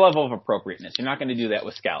 there's a level of appropriateness. You're not going to do that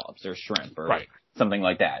with scallops or shrimp or something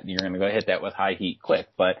like that. You're going to go hit that with high heat quick.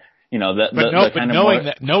 But,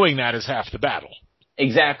 knowing that is half the battle.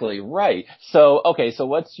 Exactly, right. So,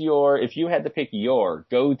 what's if you had to pick your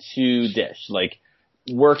go-to dish,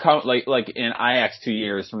 we're like in IX 2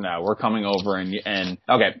 years from now, we're coming over and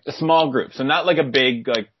a small group. So not like a big,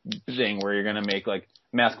 thing where you're going to make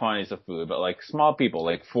mass quantities of food, but small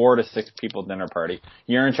people, 4 to 6 people dinner party.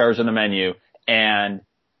 You're in charge of the menu and,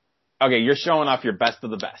 you're showing off your best of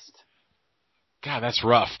the best. God, that's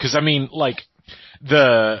rough. Cause really.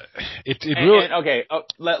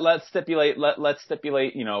 Let's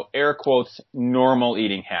stipulate, air quotes, normal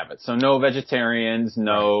eating habits. So no vegetarians,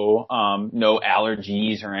 no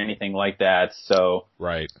allergies or anything like that. So.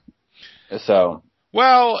 Right. So.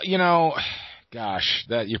 Well, gosh,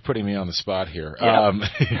 that you're putting me on the spot here. Yeah.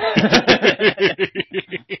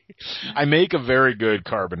 I make a very good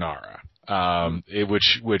carbonara.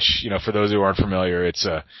 Which, for those who aren't familiar, it's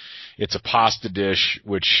a pasta dish,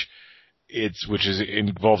 which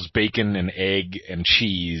involves bacon and egg and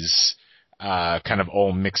cheese, kind of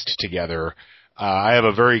all mixed together. I have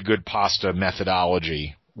a very good pasta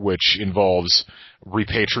methodology, which involves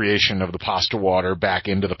repatriation of the pasta water back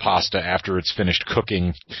into the pasta after it's finished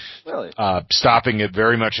cooking. Really? Stopping it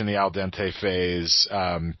very much in the al dente phase,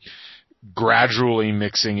 gradually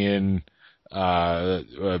mixing in a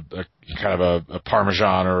kind of a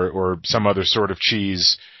Parmesan or some other sort of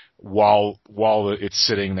cheese while it's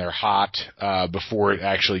sitting there hot, before it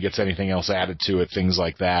actually gets anything else added to it, things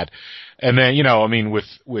like that. And then,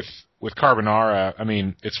 with carbonara,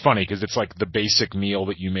 it's funny because it's like the basic meal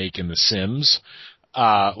that you make in The Sims.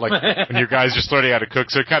 When your guys just learning how to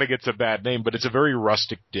cook, so it kind of gets a bad name, but it's a very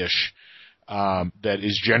rustic dish, that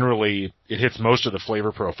is generally, it hits most of the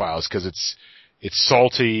flavor profiles because it's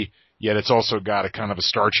salty, yet it's also got a kind of a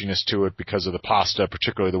starchiness to it because of the pasta,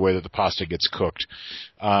 particularly the way that the pasta gets cooked.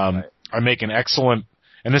 I make an excellent,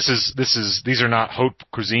 and these are not haute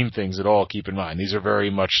cuisine things at all, keep in mind. These are very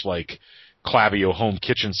much like Clavio home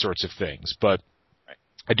kitchen sorts of things, but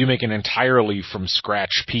I do make an entirely from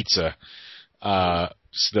scratch pizza,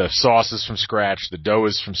 The sauce is from scratch, the dough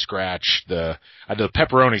is from scratch, the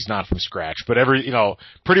pepperoni's not from scratch, but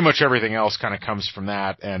pretty much everything else kind of comes from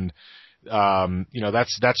that, and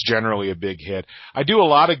that's generally a big hit. I do a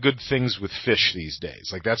lot of good things with fish these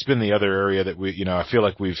days. Like that's been the other area that I feel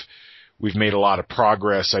like we've made a lot of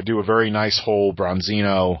progress. I do a very nice whole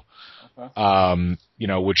Bronzino,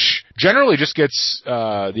 which generally just gets,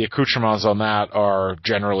 the accoutrements on that are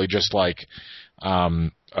generally just like,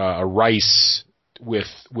 a rice with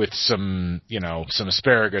some, some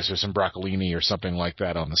asparagus or some broccolini or something like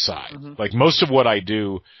that on the side. Mm-hmm. Like most of what I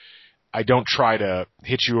do, I don't try to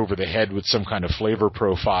hit you over the head with some kind of flavor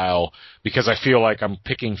profile because I feel like I'm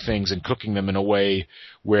picking things and cooking them in a way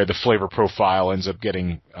where the flavor profile ends up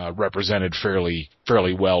getting represented fairly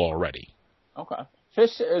well already. Okay.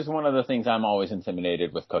 Fish is one of the things I'm always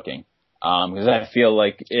intimidated with cooking because I feel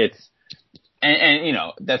like it's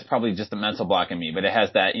and that's probably just a mental block in me, but it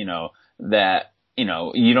has that you don't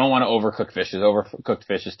want to overcook fish. Overcooked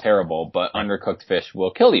fish is terrible, but undercooked fish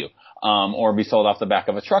will kill you. Or be sold off the back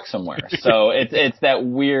of a truck somewhere. So it's that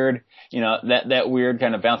weird, that weird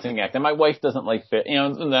kind of balancing act. And my wife doesn't like fish.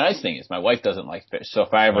 The nice thing is my wife doesn't like fish. So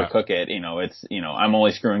if I ever cook it, it's, I'm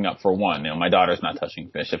only screwing up for one. My daughter's not touching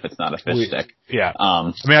fish if it's not a fish stick. Yeah.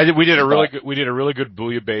 We did a really good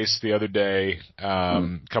bouillabaisse the other day,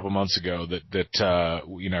 a couple months ago that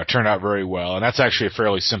turned out very well. And that's actually a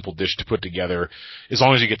fairly simple dish to put together as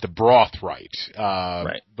long as you get the broth right.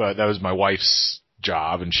 Right. But that was my wife's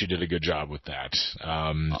job, and she did a good job with that.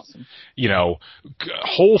 Awesome.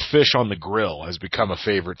 Whole fish on the grill has become a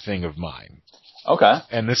favorite thing of mine. Okay.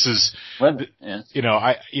 And this is,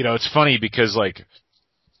 it's funny because like,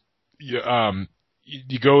 you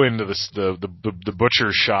go into the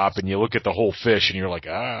butcher's shop and you look at the whole fish and you're like,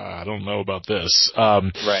 I don't know about this.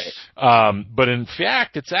 Right. But in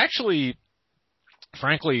fact, it's actually,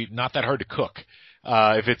 frankly, not that hard to cook.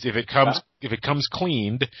 If it comes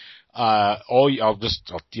cleaned, I'll tell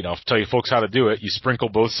you folks how to do it. You sprinkle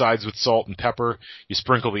both sides with salt and pepper. You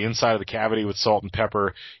sprinkle the inside of the cavity with salt and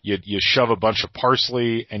pepper. You shove a bunch of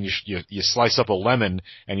parsley and you slice up a lemon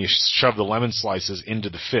and you shove the lemon slices into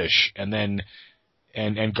the fish and then,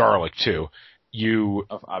 and garlic too. You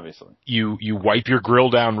wipe your grill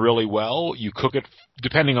down really well. You cook it,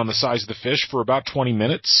 depending on the size of the fish, for about 20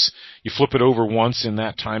 minutes. You flip it over once in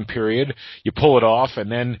that time period. You pull it off, and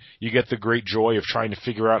then you get the great joy of trying to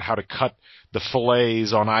figure out how to cut the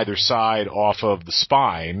fillets on either side off of the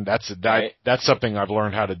spine. That's something I've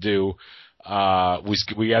learned how to do.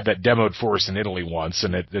 We had that demoed for us in Italy once,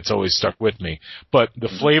 and it's always stuck with me. But the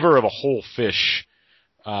flavor of a whole fish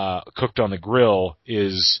cooked on the grill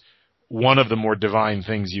is one of the more divine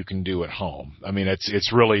things you can do at home. I mean,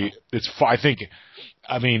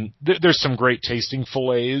 there's some great tasting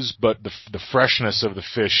fillets, but the freshness of the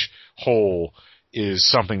fish whole is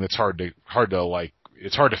something that's hard to like.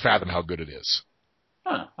 It's hard to fathom how good it is.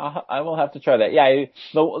 Huh. I will have to try that. Yeah.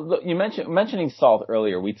 You mentioning salt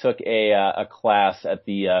earlier. We took a class at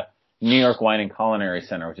the New York Wine and Culinary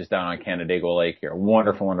Center, which is down on Canandaigua Lake here.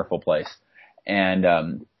 Wonderful, wonderful place. And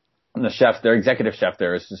the chef, their executive chef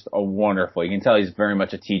there is just a wonderful. You can tell he's very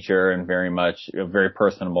much a teacher and very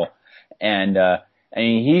personable. And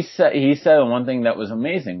he said one thing that was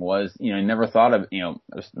amazing was, I never thought of, it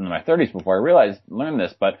was in my 30s before I learned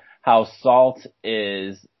this, but how salt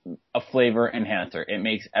is a flavor enhancer. It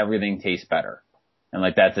makes everything taste better. And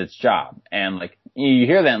like, that's its job. And like, you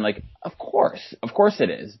hear that and like, of course it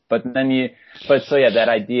is. But that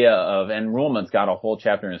idea of, and Ruhlman's got a whole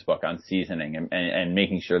chapter in his book on seasoning and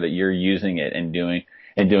making sure that you're using it and doing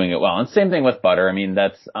it well. And same thing with butter. I mean,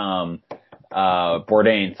 that's,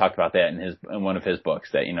 Bourdain talked about that in one of his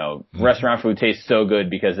books that, restaurant food tastes so good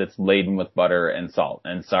because it's laden with butter and salt.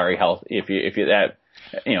 And sorry, health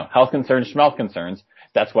concerns, smell concerns.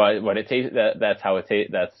 That's what it tastes, that's how it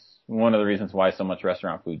tastes, that's one of the reasons why so much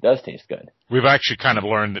restaurant food does taste good. We've actually kind of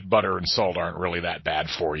learned that butter and salt aren't really that bad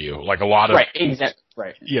for you. Like a lot of, right, exactly,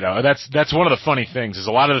 right. That's one of the funny things is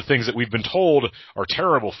a lot of the things that we've been told are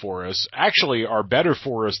terrible for us actually are better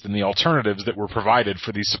for us than the alternatives that were provided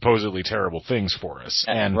for these supposedly terrible things for us.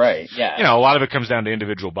 And, right, yeah. A lot of it comes down to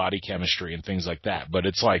individual body chemistry and things like that. But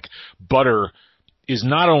it's like butter is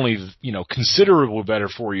not only, considerably better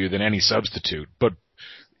for you than any substitute, but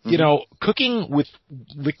cooking with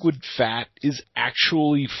liquid fat is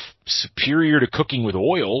actually superior to cooking with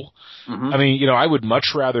oil. Mm-hmm. I mean, I would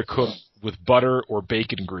much rather cook with butter or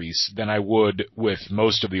bacon grease than I would with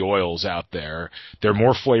most of the oils out there. They're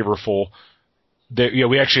more flavorful.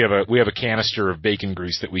 we actually have a canister of bacon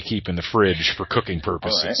grease that we keep in the fridge for cooking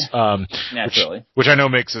purposes. Right. Naturally. Which I know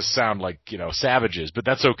makes us sound like, savages, but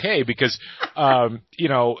that's okay because,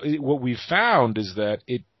 what we've found is that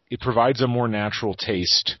it provides a more natural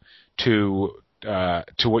taste to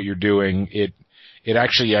what you're doing. It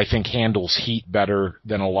actually, I think, handles heat better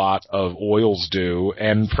than a lot of oils do.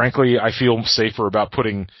 And frankly, I feel safer about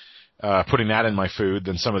putting that in my food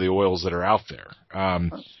than some of the oils that are out there.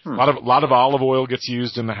 A lot of olive oil gets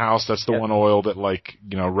used in the house. That's the one oil that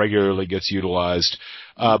regularly gets utilized.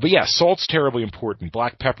 But yeah, salt's terribly important.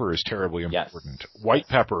 Black pepper is terribly important. Yes. White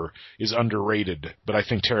pepper is underrated, but I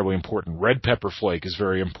think terribly important. Red pepper flake is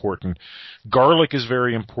very important. Garlic is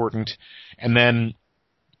very important. And then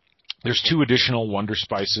there's 2 additional wonder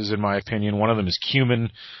spices, in my opinion. One of them is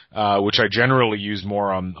cumin, which I generally use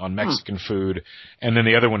more on Mexican food. And then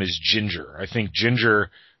the other one is ginger. I think ginger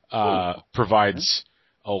provides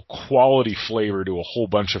a quality flavor to a whole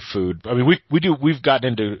bunch of food. I mean, we've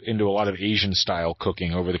gotten into a lot of Asian style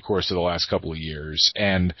cooking over the course of the last couple of years.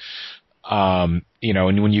 And, and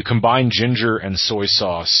when you combine ginger and soy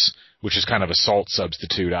sauce, which is kind of a salt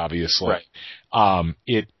substitute, obviously, right.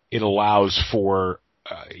 It allows for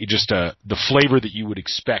the flavor that you would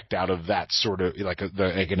expect out of that sort of like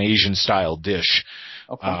an Asian style dish.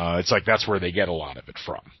 Okay. It's like that's where they get a lot of it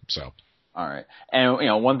from. So. All right.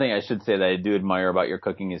 And, one thing I should say that I do admire about your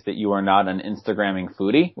cooking is that you are not an Instagramming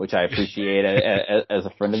foodie, which I appreciate as a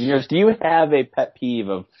friend of yours. Do you have a pet peeve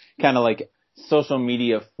of kind of like social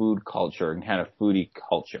media food culture and kind of foodie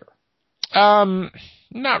culture?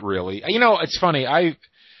 Not really. It's funny.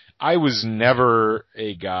 I was never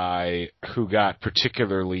a guy who got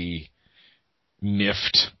particularly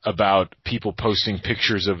miffed about people posting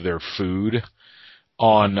pictures of their food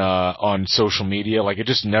on social media. Like it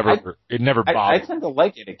just never bothered. I tend to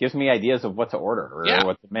like it. It gives me ideas of what to order or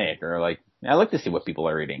what to make, or like I like to see what people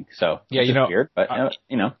are eating. So yeah, weird, but I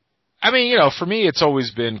mean, for me, it's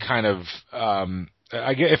always been kind of.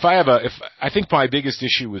 I think my biggest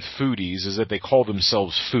issue with foodies is that they call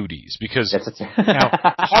themselves foodies because now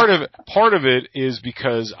part of it is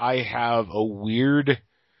because I have a weird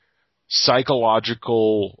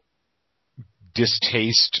psychological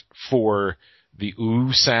distaste for the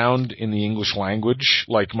ooh sound in the English language.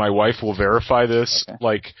 Like my wife will verify this. Okay.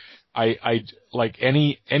 Like I like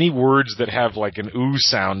any words that have like an ooh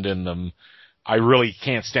sound in them. I really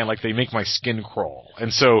can't stand, like they make my skin crawl.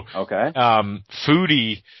 And so,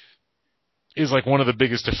 foodie is like one of the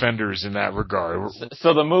biggest offenders in that regard.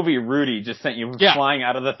 So the movie Rudy just sent you flying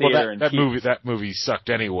out of the theater. Well, that movie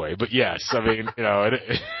sucked anyway, but yes, I mean,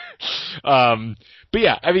 but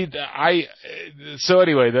yeah, I mean, so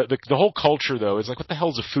anyway, the whole culture though is like, what the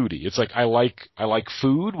hell's a foodie? It's like, I like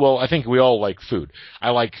food. Well, I think we all like food.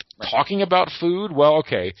 I like talking about food. Well,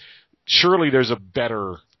 okay. Surely there's a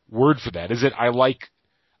better word for that. Is it I like,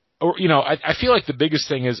 or I feel like the biggest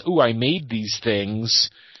thing is, I made these things,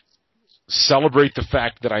 celebrate the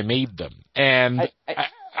fact that I made them. And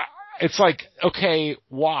it's like, okay,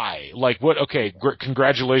 why? Like what, okay,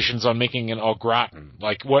 congratulations on making an au gratin.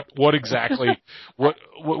 Like what exactly, what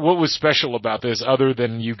was special about this other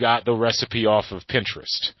than you got the recipe off of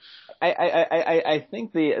Pinterest? I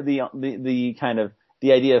think the kind of,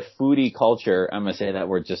 the idea of foodie culture, I'm going to say that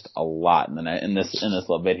word just a lot in this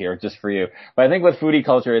little bit here, just for you. But I think with foodie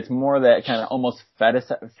culture, it's more that kind of almost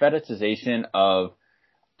fetishization of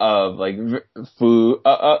like food,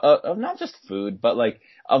 of not just food, but like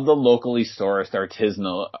of the locally sourced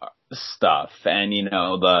artisanal stuff. And,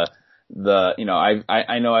 I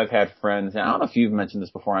know I've had friends, and I don't know if you've mentioned this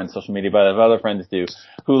before on social media, but I have other friends do,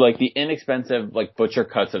 who like the inexpensive like butcher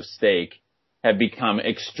cuts of steak have become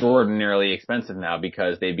extraordinarily expensive now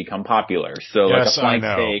because they've become popular. So yes, like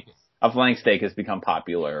a flank steak has become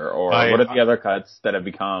popular, or what are the other cuts that have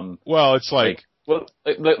become? Well, it's like the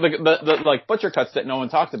butcher cuts that no one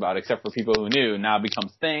talked about except for people who knew now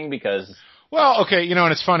becomes thing because. Well, okay,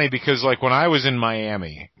 and it's funny because like when I was in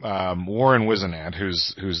Miami, Warren Wisenant,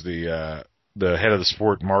 who's the head of the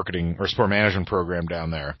sport marketing or sport management program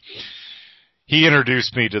down there, he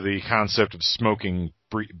introduced me to the concept of smoking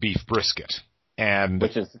beef brisket.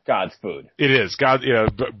 Which is God's food. It is.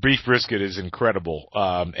 Beef brisket is incredible.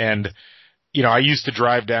 And I used to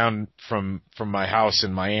drive down from my house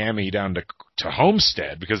in Miami down to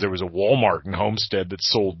Homestead because there was a Walmart in Homestead that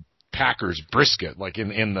sold Packers brisket, like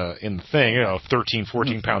in the thing, 13,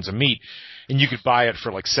 14 pounds of meat, and you could buy it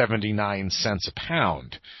for like 79 cents a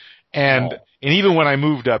pound. And even when I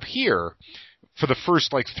moved up here, for the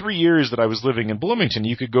first like 3 years that I was living in Bloomington,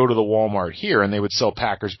 you could go to the Walmart here and they would sell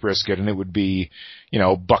Packers brisket and it would be,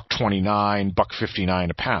 $1.29, $1.59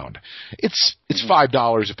 a pound. It's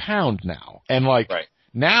 $5 a pound now. And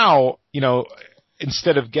now,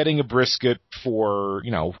 instead of getting a brisket for,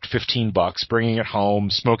 $15, bringing it home,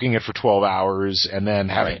 smoking it for 12 hours, and then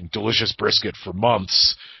having delicious brisket for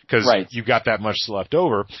months because you've got that much left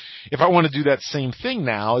over. If I want to do that same thing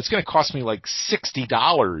now, it's going to cost me like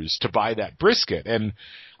 $60 to buy that brisket. And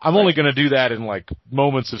I'm only going to do that in like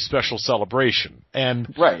moments of special celebration.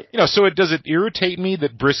 And, so does it irritate me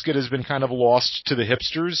that brisket has been kind of lost to the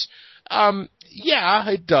hipsters? Yeah,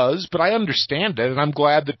 it does, but I understand it, and I'm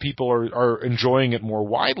glad that people are enjoying it more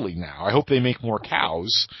widely now. I hope they make more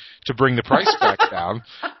cows to bring the price back down.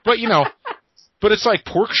 But but it's like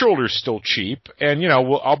pork shoulder's still cheap, and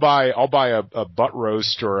I'll buy a butt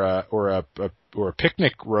roast or a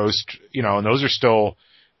picnic roast, and those are still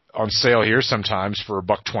on sale here sometimes for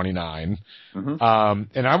 $1.29.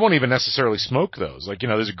 And I won't even necessarily smoke those. Like,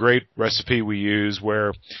 there's a great recipe we use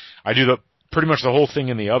where I do pretty much the whole thing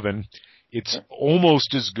in the oven. It's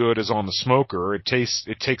almost as good as on the smoker. It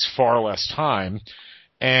takes far less time,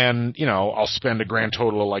 and I'll spend a grand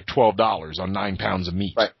total of like $12 on 9 pounds of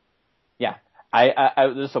meat. Right. Yeah. I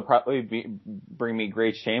this will probably bring me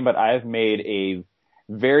great shame, but I've made a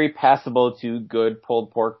very passable to good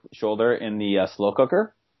pulled pork shoulder in the slow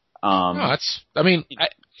cooker. Look,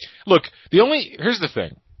 here's the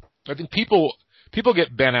thing. I think people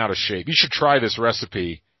get bent out of shape. You should try this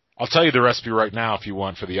recipe. I'll tell you the recipe right now if you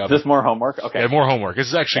want for the oven. Is this more homework? Okay. Yeah, more homework. This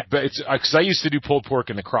is actually, because I used to do pulled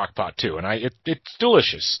pork in the crock pot too, and it's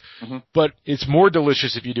delicious. But it's more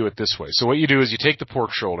delicious if you do it this way. So what you do is you take the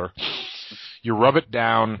pork shoulder, you rub it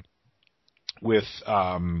down with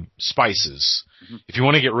spices. If you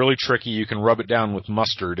want to get really tricky, you can rub it down with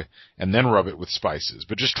mustard and then rub it with spices.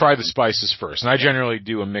 But just try the spices first. And I generally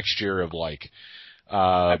do a mixture of like,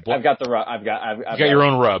 I've got the rub. I've got your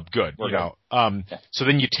own rub. Good. Good. So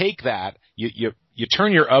then you take that, you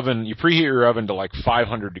turn your oven, you preheat your oven to like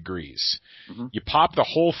 500 degrees. You pop the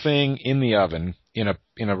whole thing in the oven in a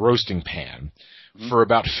roasting pan for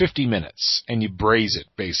about 50 minutes and you braise it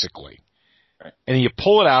basically. And then you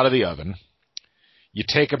pull it out of the oven. You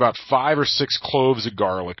take about 5 or 6 cloves of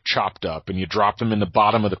garlic chopped up and you drop them in the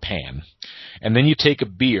bottom of the pan. And then you take a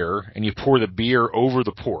beer and you pour the beer over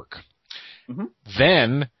the pork.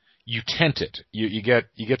 Then you tent it. You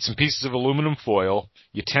get some pieces of aluminum foil.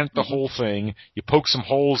 You tent the whole thing. You poke some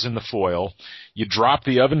holes in the foil. You drop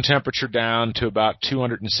the oven temperature down to about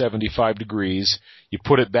 275 degrees. You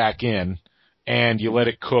put it back in, and you let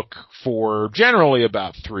it cook for generally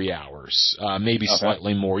about 3 hours, maybe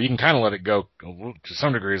slightly more. You can kind of let it go to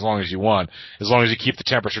some degree as long as you want, as long as you keep the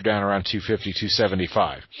temperature down around 250,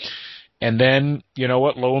 275. And then, you know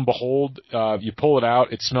what, lo and behold, you pull it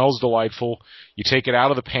out. It smells delightful. You take it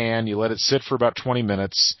out of the pan. You let it sit for about 20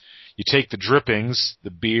 minutes. You take the drippings,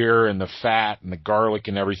 the beer and the fat and the garlic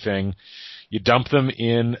and everything. You dump them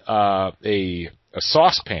in a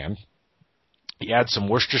saucepan. You add some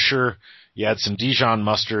Worcestershire. You add some Dijon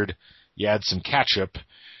mustard. You add some ketchup.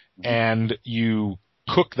 And you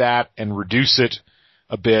cook that and reduce it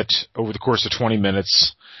a bit over the course of 20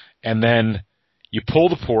 minutes. And then you pull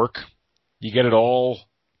the pork. You get it all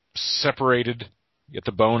separated, get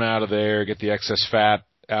the bone out of there, get the excess fat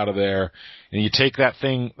out of there, and you take that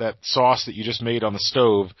sauce that you just made on the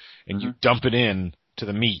stove, and you dump it in to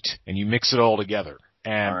the meat, and you mix it all together,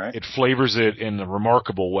 and it flavors it in a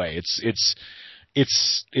remarkable way.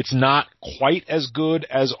 It's not quite as good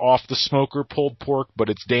as off the smoker pulled pork, but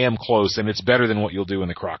it's damn close, and it's better than what you'll do in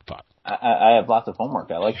the crock pot. I have lots of homework.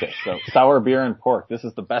 I like this. So sour beer and pork. This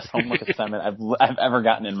is the best homework assignment I've ever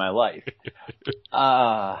gotten in my life.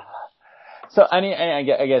 So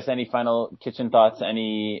I guess any final kitchen thoughts?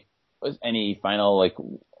 Any final like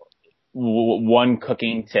one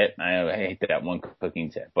cooking tip? I hate that one cooking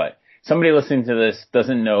tip, but somebody listening to this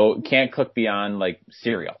can't cook beyond like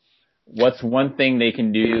cereal. What's one thing they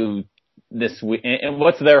can do this week? And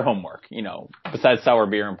what's their homework? Besides sour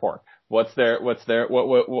beer and pork. What could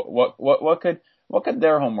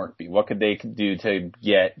their homework be? What could they do to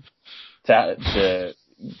get to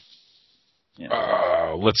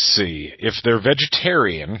let's see. If they're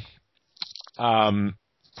vegetarian,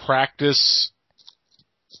 practice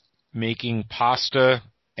making pasta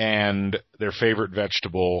and their favorite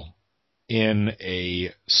vegetable in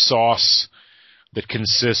a sauce that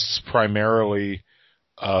consists primarily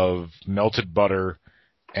of melted butter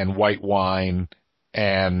and white wine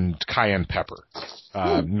and cayenne pepper,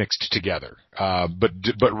 mixed together,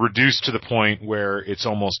 but reduced to the point where it's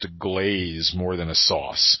almost a glaze more than a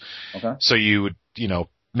sauce. Okay. So you would,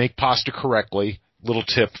 make pasta correctly, little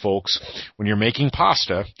tip, folks, when you're making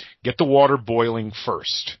pasta, get the water boiling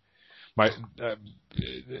first. I'm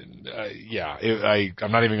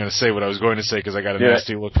not even going to say what I was going to say because I got a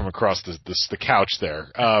nasty look from across the couch there.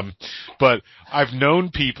 But I've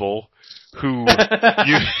known people who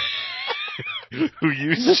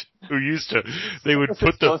used to they would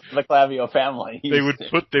put the Clavio family. They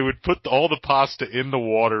would put all the pasta in the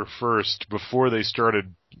water first before they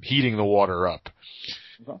started heating the water up.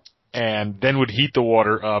 Okay. And then would heat the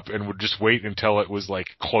water up and would just wait until it was like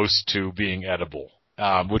close to being edible,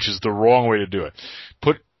 which is the wrong way to do it.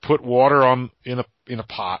 Put water in a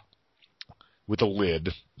pot with a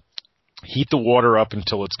lid. Heat the water up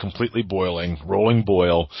until it's completely boiling, rolling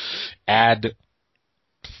boil. Add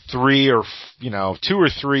 2 or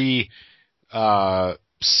 3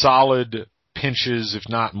 solid pinches, if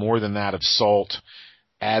not more than that, of salt.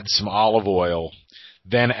 Add some olive oil.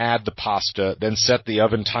 Then add the pasta. Then set the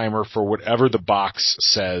oven timer for whatever the box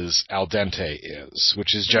says al dente is,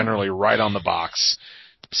 which is generally right on the box.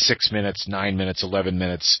 6 minutes, 9 minutes, 11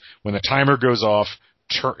 minutes. When the timer goes off,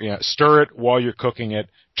 stir it while you're cooking it.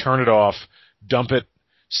 Turn it off. Dump it.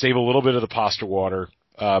 Save a little bit of the pasta water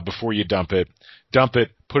before you dump it. Dump it.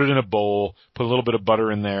 Put it in a bowl. Put a little bit of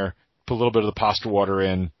butter in there. Put a little bit of the pasta water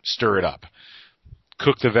in. Stir it up.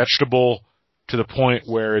 Cook the vegetable to the point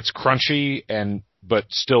where it's crunchy but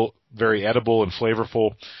still very edible and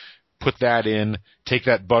flavorful. Put that in. Take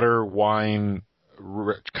that butter, wine,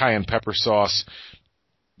 cayenne pepper sauce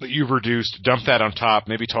that you've reduced, dump that on top,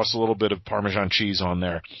 maybe toss a little bit of Parmesan cheese on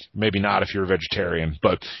there. Maybe not if you're a vegetarian,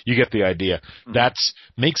 but you get the idea.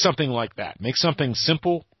 Mm-hmm. Make something like that. Make something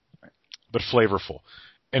simple, but flavorful.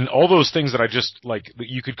 And all those things that I just, like,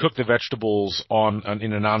 you could cook the vegetables in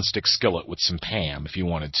a nonstick skillet with some Pam if you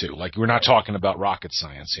wanted to. Like, we're not talking about rocket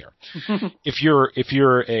science here. If you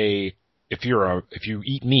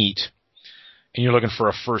eat meat and you're looking for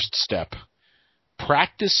a first step,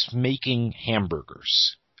 practice making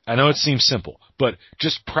hamburgers. I know it seems simple, but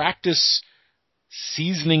just practice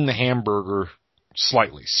seasoning the hamburger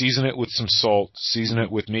slightly. Season it with some salt. Season it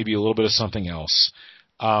with maybe a little bit of something else.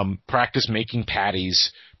 Practice making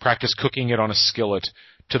patties. Practice cooking it on a skillet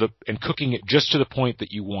and cooking it just to the point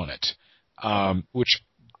that you want it. Which,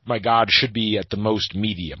 my God, should be at the most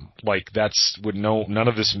medium. Like none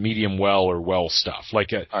of this medium well or well stuff.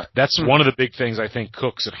 That's one of the big things I think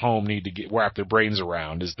cooks at home need to wrap their brains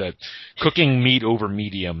around, is that cooking meat over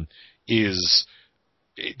medium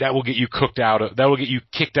that will get you kicked out of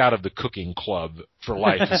the cooking club for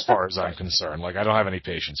life as far as I'm concerned. Like, I don't have any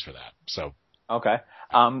patience for that. So. Okay.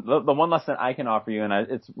 The one lesson I can offer you, and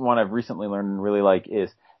it's one I've recently learned and really like,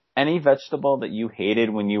 is any vegetable that you hated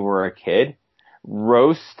when you were a kid,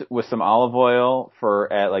 roast with some olive oil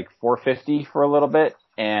at like 450 for a little bit,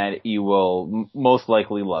 and you will most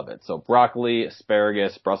likely love it. So broccoli,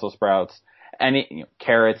 asparagus, Brussels sprouts,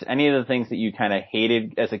 carrots, any of the things that you kind of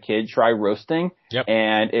hated as a kid, try roasting. Yep.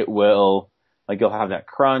 And it will, you'll have that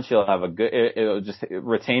crunch, you'll have it'll just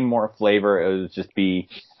retain more flavor. It'll just be,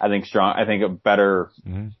 I think, a better,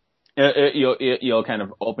 you'll kind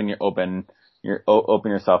of open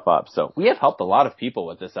yourself up. So we have helped a lot of people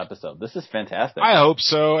with this episode. This is fantastic. I hope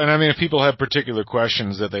so. And I mean, if people have particular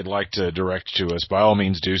questions that they'd like to direct to us, by all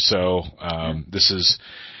means do so. This is,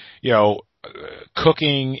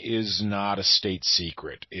 cooking is not a state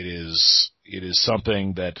secret. It is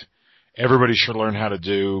something that everybody should learn how to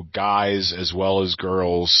do, guys as well as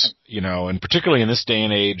girls, and particularly in this day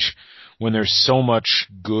and age when there's so much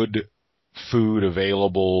good food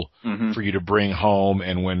available for you to bring home,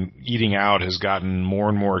 and when eating out has gotten more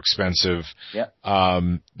and more expensive. Yep.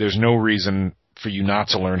 There's no reason for you not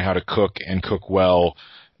to learn how to cook and cook well.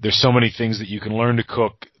 There's so many things that you can learn to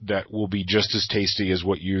cook that will be just as tasty as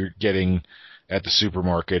what you're getting at the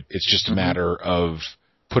supermarket. It's just a matter of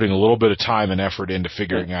putting a little bit of time and effort into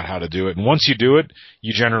figuring out how to do it. And once you do it,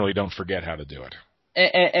 you generally don't forget how to do it.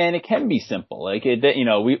 And it can be simple. Like,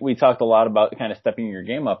 we talked a lot about kind of stepping your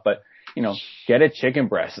game up, but, get a chicken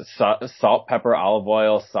breast, salt, pepper, olive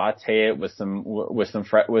oil, saute it with some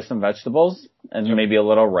vegetables and maybe a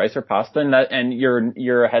little rice or pasta, and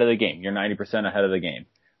you're ahead of the game. You're 90% ahead of the game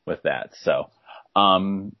with that. So,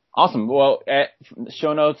 awesome. Well,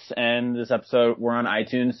 show notes and this episode, we're on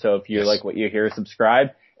iTunes. So if you like what you hear,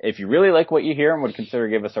 subscribe. If you really like what you hear and would consider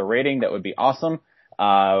give us a rating, that would be awesome.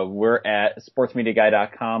 We're at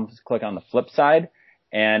sportsmediaguy.com. Just click on the flip side.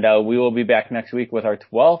 And we will be back next week with our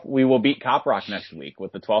 12th. We will beat Cop Rock next week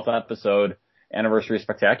with the 12th episode anniversary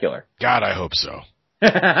spectacular. God, I hope so.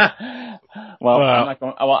 Well, I'm not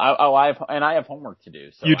going. Well, I have homework to do.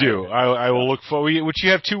 So you do. I will look for which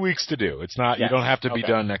you have 2 weeks to do. It's not. Yes. You don't have to be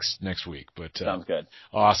Okay. done next week. But sounds good.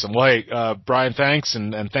 Awesome. Well, hey, Brian, thanks,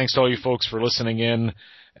 and thanks to all you folks for listening in,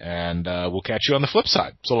 and we'll catch you on the flip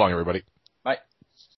side. So long, everybody.